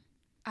Coraline.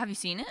 Have you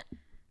seen it?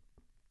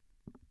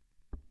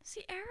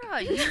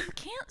 Sierra, you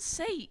can't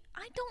say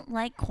I don't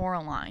like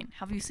Coraline.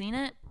 Have you seen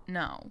it?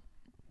 No.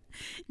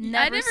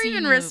 I never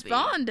even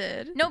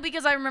responded. No,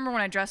 because I remember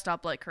when I dressed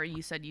up like her,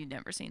 you said you'd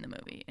never seen the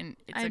movie, and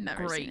it's a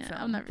great film.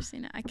 I've never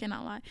seen it. I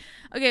cannot lie.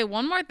 Okay,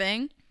 one more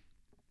thing.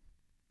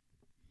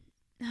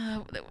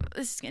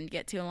 This is gonna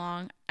get too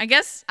long. I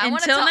guess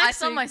I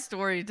saw my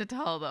story to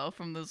tell though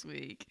from this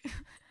week.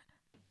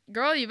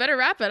 Girl, you better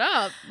wrap it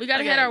up. We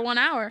gotta hit our 1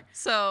 hour.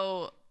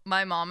 So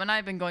my mom and I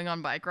have been going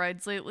on bike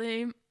rides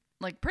lately,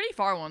 like pretty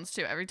far ones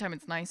too. Every time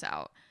it's nice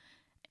out,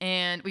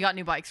 and we got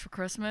new bikes for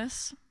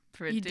Christmas.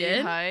 Pretty you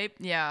did? Hype.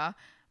 Yeah.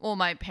 Well,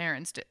 my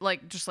parents did.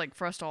 Like just like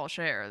for us to all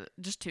share,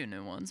 just 2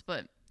 new ones,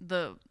 but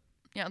they're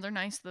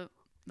nice.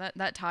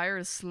 That tire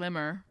is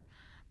slimmer,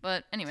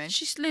 but anyway,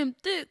 she slim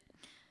thick.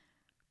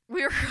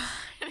 We were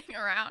riding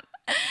around,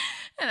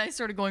 and I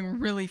started going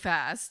really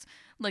fast,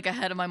 like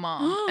ahead of my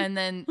mom. And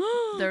then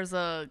there's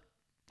a.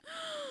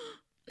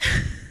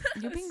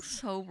 You're being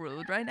so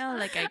rude right now.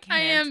 Like I can't. I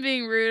am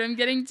being rude. I'm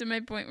getting to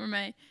my point where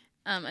my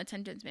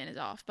attention span is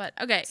off. But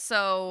okay,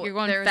 so you're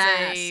going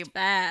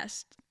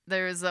fast.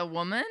 There's a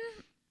woman,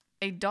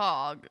 a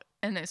dog,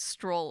 and a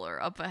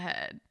stroller up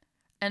ahead,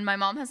 and my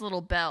mom has a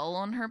little bell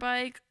on her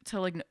bike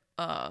to like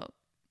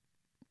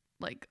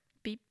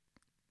beep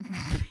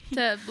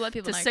to let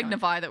people to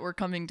signify that we're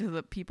coming to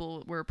the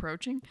people we're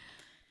approaching,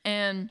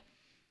 and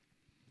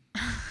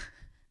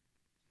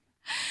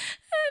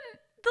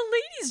the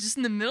lady's just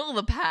in the middle of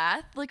the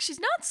path, like she's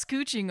not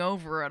scooching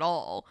over at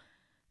all.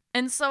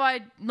 And so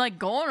I like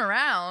going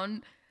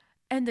around,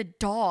 and the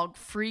dog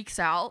freaks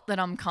out that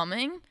I'm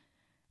coming,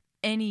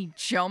 and he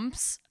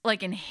jumps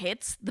like and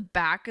hits the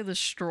back of the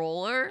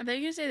stroller. I thought you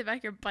were gonna say the back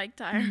of your bike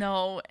tire.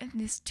 No, and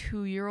this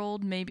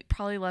 2-year-old, maybe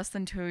probably less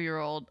than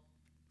 2-year-old,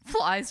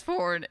 flies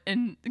forward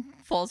and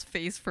falls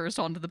face first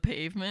onto the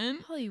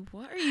pavement. Holly,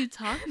 what are you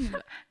talking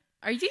about?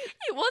 Are you?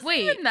 It wasn't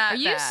even that bad. Are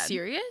you bad.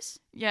 Serious?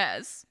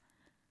 Yes.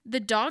 The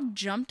dog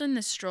jumped on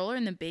the stroller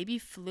and the baby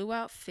flew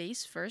out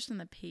face first on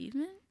the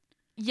pavement?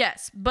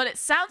 Yes, but it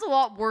sounds a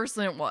lot worse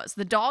than it was.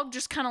 The dog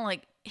just kind of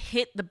like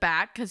hit the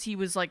back because he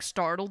was like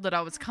startled that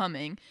I was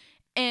coming,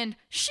 and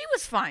she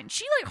was fine.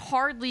 She like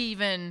hardly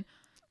even.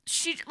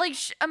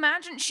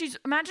 Imagine she's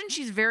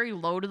very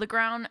low to the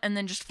ground and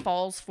then just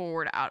falls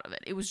forward out of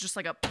it. It was just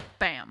like a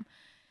bam.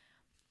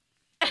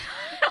 And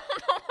I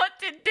don't know what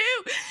to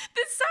do.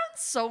 This sounds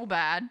so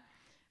bad,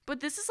 but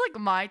this is like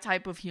my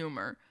type of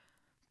humor.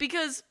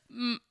 Because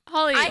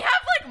Holly, I have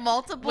like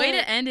multiple. Way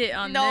to end it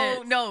on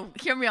this. No,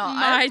 hear me out.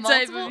 My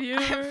type of humor.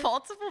 I have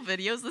multiple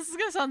videos. This is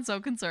gonna sound so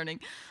concerning,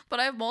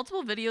 but I have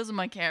multiple videos in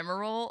my camera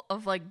roll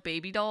of like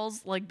baby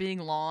dolls like being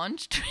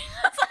launched.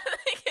 Because I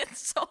think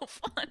it's so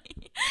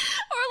funny.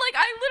 Or like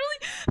I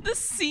literally, the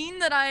scene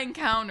that I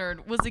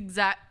encountered was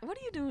exact. What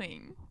are you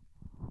doing?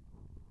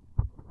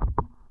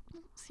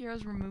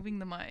 Sierra's removing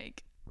the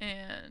mic.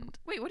 And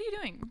wait, what are you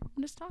doing?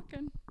 I'm just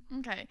talking.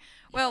 Okay.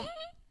 Well,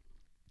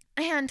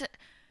 and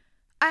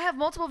I have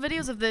multiple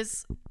videos of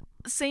this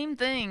same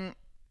thing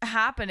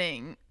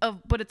happening,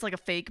 but it's like a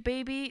fake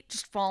baby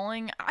just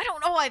falling. I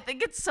don't know. I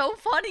think it's so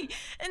funny,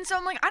 and so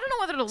I'm like, I don't know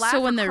whether to laugh or cry.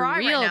 So when the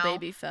real right now.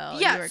 baby fell,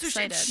 yeah, you were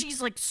excited.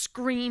 She's like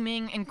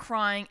screaming and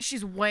crying.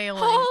 She's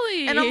wailing,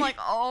 Holy! And I'm like,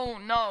 oh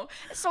no.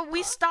 So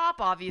we stop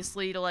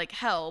obviously to like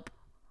help.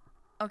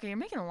 Okay, you're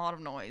making a lot of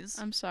noise.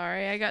 I'm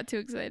sorry, I got too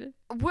excited.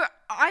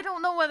 I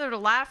don't know whether to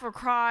laugh or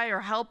cry or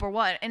help or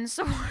what, and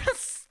so we're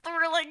So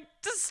we're like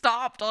just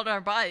stopped on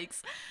our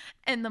bikes.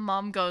 And the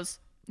mom goes,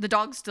 the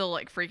dog's still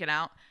like freaking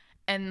out.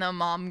 And the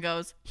mom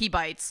goes, he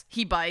bites.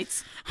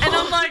 And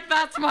I'm like,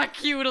 that's my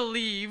cue to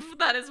leave.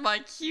 That is my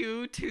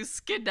cue to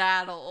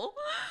skedaddle.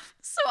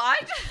 So I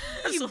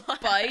just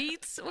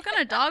bites? What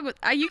kind of dog was...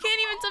 you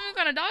can't even tell me what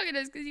kind of dog it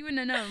is because you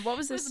wouldn't have known. What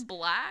was this? It was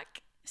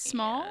black.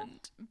 Small?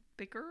 And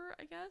bigger,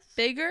 I guess.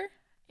 Bigger?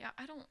 Yeah,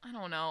 I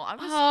don't know.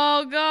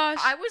 Oh gosh.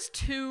 I was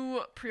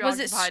too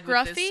preoccupied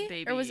with this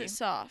baby. Or was it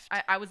soft?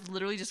 I was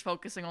literally just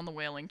focusing on the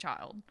wailing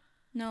child.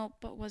 No,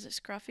 but was it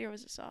scruffy or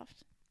was it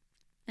soft?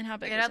 And how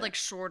big it had like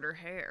shorter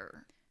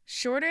hair.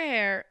 Shorter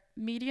hair,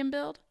 medium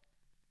build?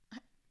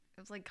 It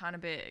was like kind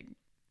of big.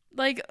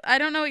 Like, I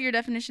don't know what your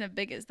definition of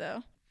big is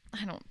though.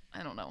 I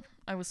don't know.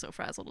 I was so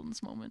frazzled in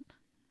this moment.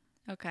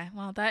 Okay,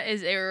 well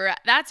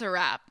that's a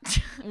wrap.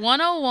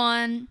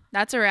 101,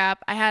 that's a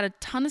wrap. I had a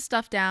ton of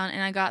stuff down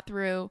and I got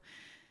through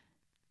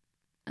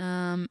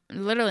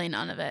literally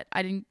none of it.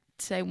 I didn't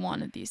say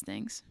one of these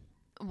things.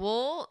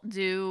 We'll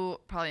do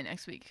probably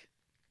next week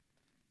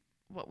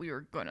what we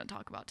were going to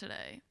talk about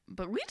today.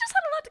 But we just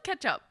had a lot to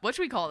catch up. What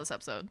should we call this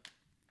episode?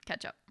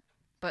 Catch up.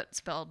 But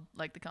spelled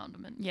like the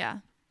condiment. Yeah.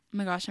 Oh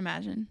my gosh,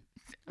 imagine.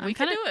 We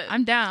can do it.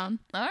 I'm down.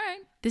 All right.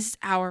 This is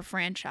our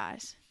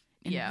franchise.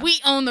 And yeah. we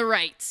own the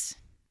rights.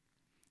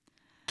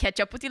 Catch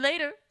up with you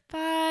later.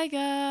 Bye,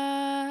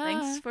 guys.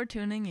 Thanks for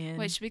tuning in.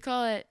 Wait, should we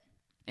call it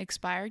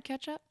expired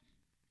ketchup?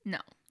 No.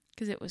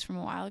 Because it was from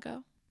a while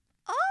ago?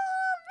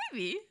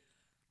 Maybe.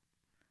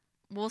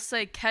 We'll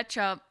say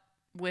ketchup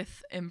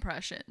with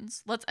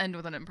impressions. Let's end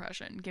with an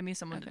impression. Give me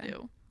someone to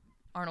do.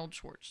 Arnold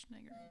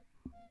Schwarzenegger.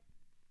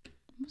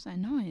 What was that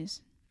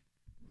noise?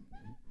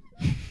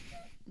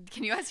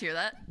 Can you guys hear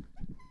that?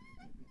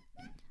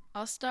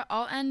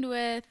 I'll end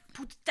with...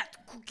 Put that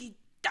cookie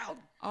down.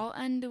 I'll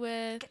end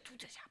with... Get to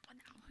the shop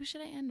now. Who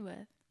should I end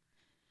with?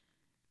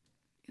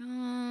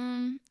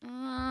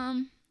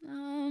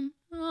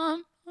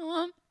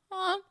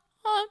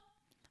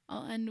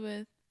 I'll end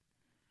with...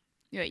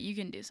 Wait, you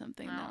can do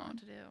something I now. don't know what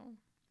to do.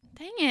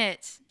 Dang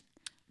it.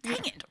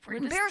 Dang it. We're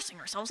embarrassing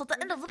ourselves at the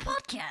end of the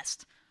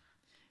podcast.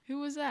 Who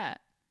was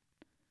that?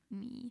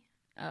 Me.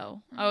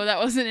 Oh, that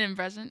wasn't an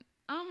impression.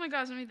 Oh my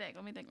gosh, let me think.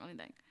 I bury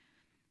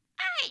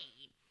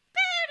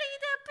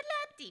the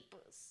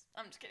platypus.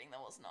 I'm just kidding,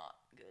 that was not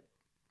good.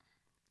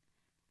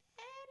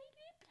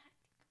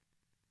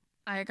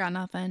 I got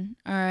nothing.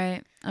 All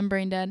right, I'm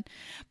brain dead.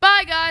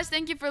 Bye, guys.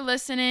 Thank you for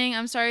listening.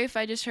 I'm sorry if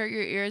I just hurt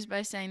your ears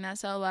by saying that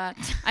so loud.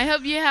 I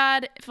hope you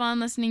had fun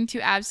listening to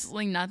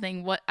absolutely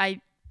nothing. What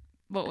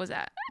was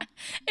that?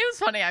 It was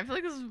funny. I feel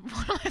like this is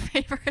one of my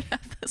favorite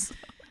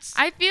episodes.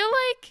 I feel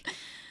like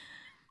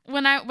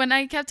when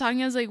I kept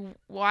talking, I was like,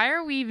 why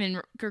are we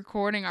even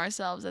recording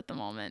ourselves at the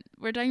moment?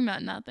 We're talking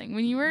about nothing.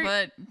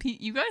 But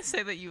you guys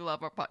say that you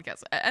love our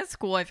podcast. At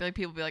school, I feel like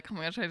people be like, oh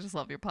my gosh, I just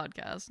love your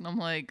podcast. And I'm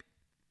like,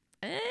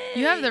 hey.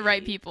 You have the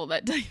right people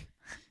that do.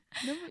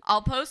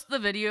 I'll post the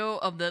video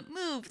of the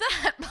move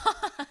that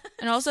bus.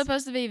 And also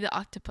post the video of the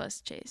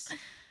octopus chase.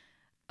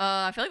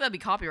 I feel like that'd be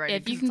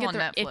copyrighted. If you can get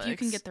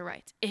the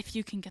rights. If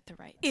you can get the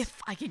rights.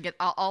 If I can get,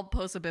 I'll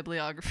post a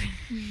bibliography.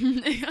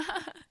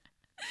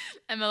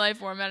 MLA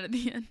format at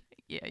the end.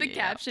 Yeah, the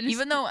caption. Is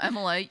even though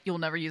MLA you'll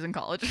never use in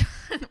college.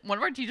 One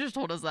of our teachers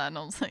told us that, and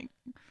I was like,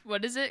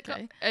 "What is it?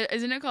 Okay.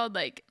 Isn't it called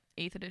like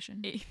 8th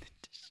edition?" 8th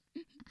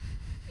edition.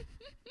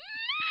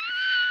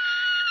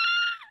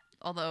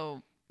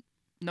 Although,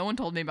 no one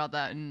told me about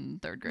that in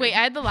 3rd grade. Wait,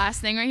 I had the last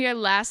thing right here.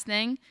 Last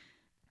thing.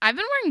 I've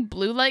been wearing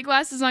blue light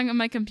glasses on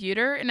my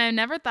computer, and I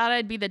never thought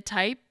I'd be the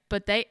type,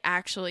 but they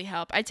actually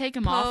help. I take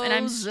them off, and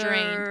I'm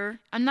strained.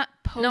 I'm not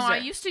poser. No, I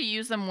used to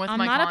use them with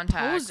my contacts.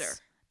 I'm not a poser.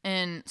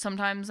 And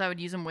sometimes I would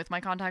use them with my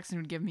contacts, and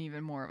it would give me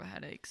even more of a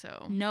headache.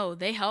 So no,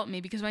 they help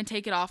me because when I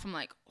take it off, I'm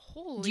like,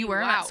 holy. Do you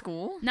wear them at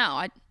school?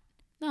 No,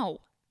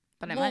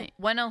 but I might.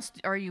 When else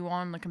are you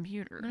on the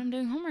computer? When I'm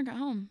doing homework at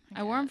home.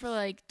 I wore them for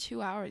like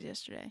 2 hours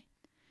yesterday.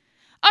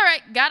 All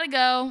right, gotta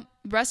go.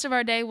 The rest of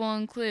our day will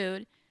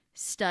include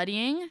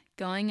studying,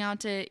 going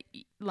out to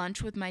eat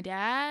lunch with my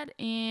dad,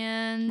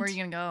 and... Where are you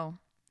gonna go?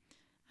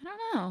 I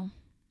don't know.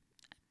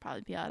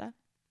 Probably Piata.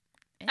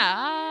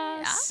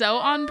 So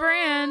on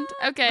brand.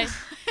 Okay.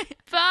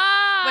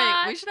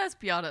 Bye. Wait, we should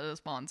ask Piata to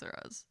sponsor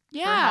us.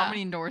 Yeah. For how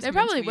many endorsements they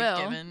probably we've will.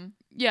 given.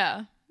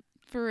 Yeah.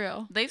 For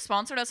real. They've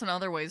sponsored us in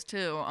other ways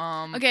too.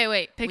 Okay,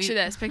 wait. Picture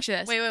this.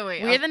 Wait.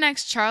 We're the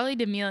next Charlie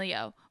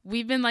D'Amelio.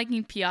 We've been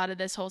liking Piata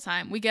this whole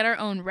time. We get our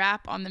own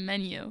wrap on the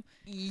menu.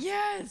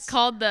 Yes.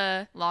 Called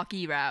the...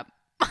 Locky wrap.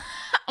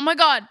 Oh my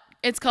god.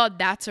 It's called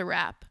That's a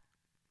Wrap.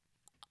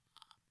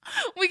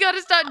 We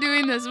gotta stop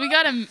doing this. We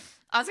gotta...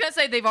 I was gonna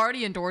say they've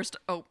already endorsed...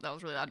 Oh, that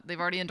was really loud. They've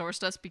already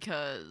endorsed us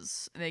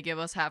because they give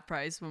us half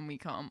price when we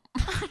come.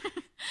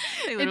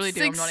 They literally it's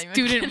do. I'm not even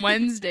Student kidding.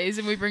 Wednesdays,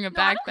 and we bring it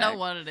back. I don't know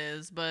what it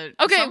is, but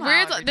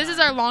okay, this is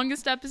our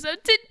longest episode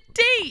to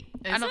date.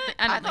 I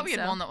thought we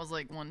had one that was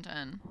like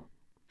 110.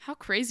 How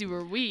crazy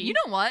were we? You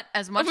know what?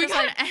 As much we as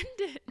gotta end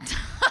it.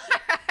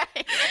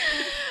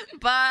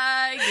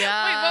 Bye,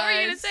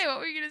 guys. Wait, what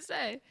were you gonna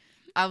say?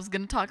 I was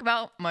going to talk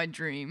about my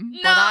dream, No.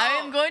 but I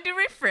am going to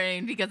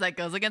refrain because that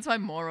goes against my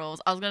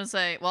morals. I was going to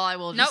say, well, I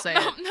will just say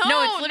it.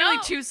 No, it's literally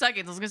 2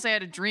 seconds. I was going to say I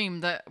had a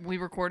dream that we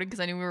recorded because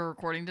I knew we were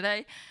recording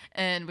today,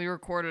 and we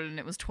recorded and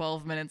it was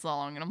 12 minutes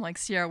long, and I'm like,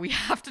 Sierra, we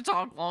have to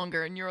talk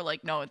longer, and you were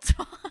like, no, it's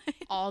fine.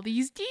 All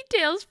these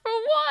details for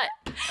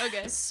what?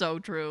 Okay. So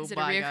true. Is it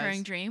Bye, a reoccurring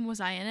guys. dream? Was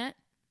I in it?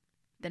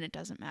 Then it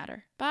doesn't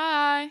matter.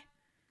 Bye.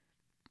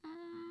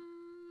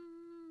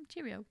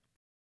 Cheerio.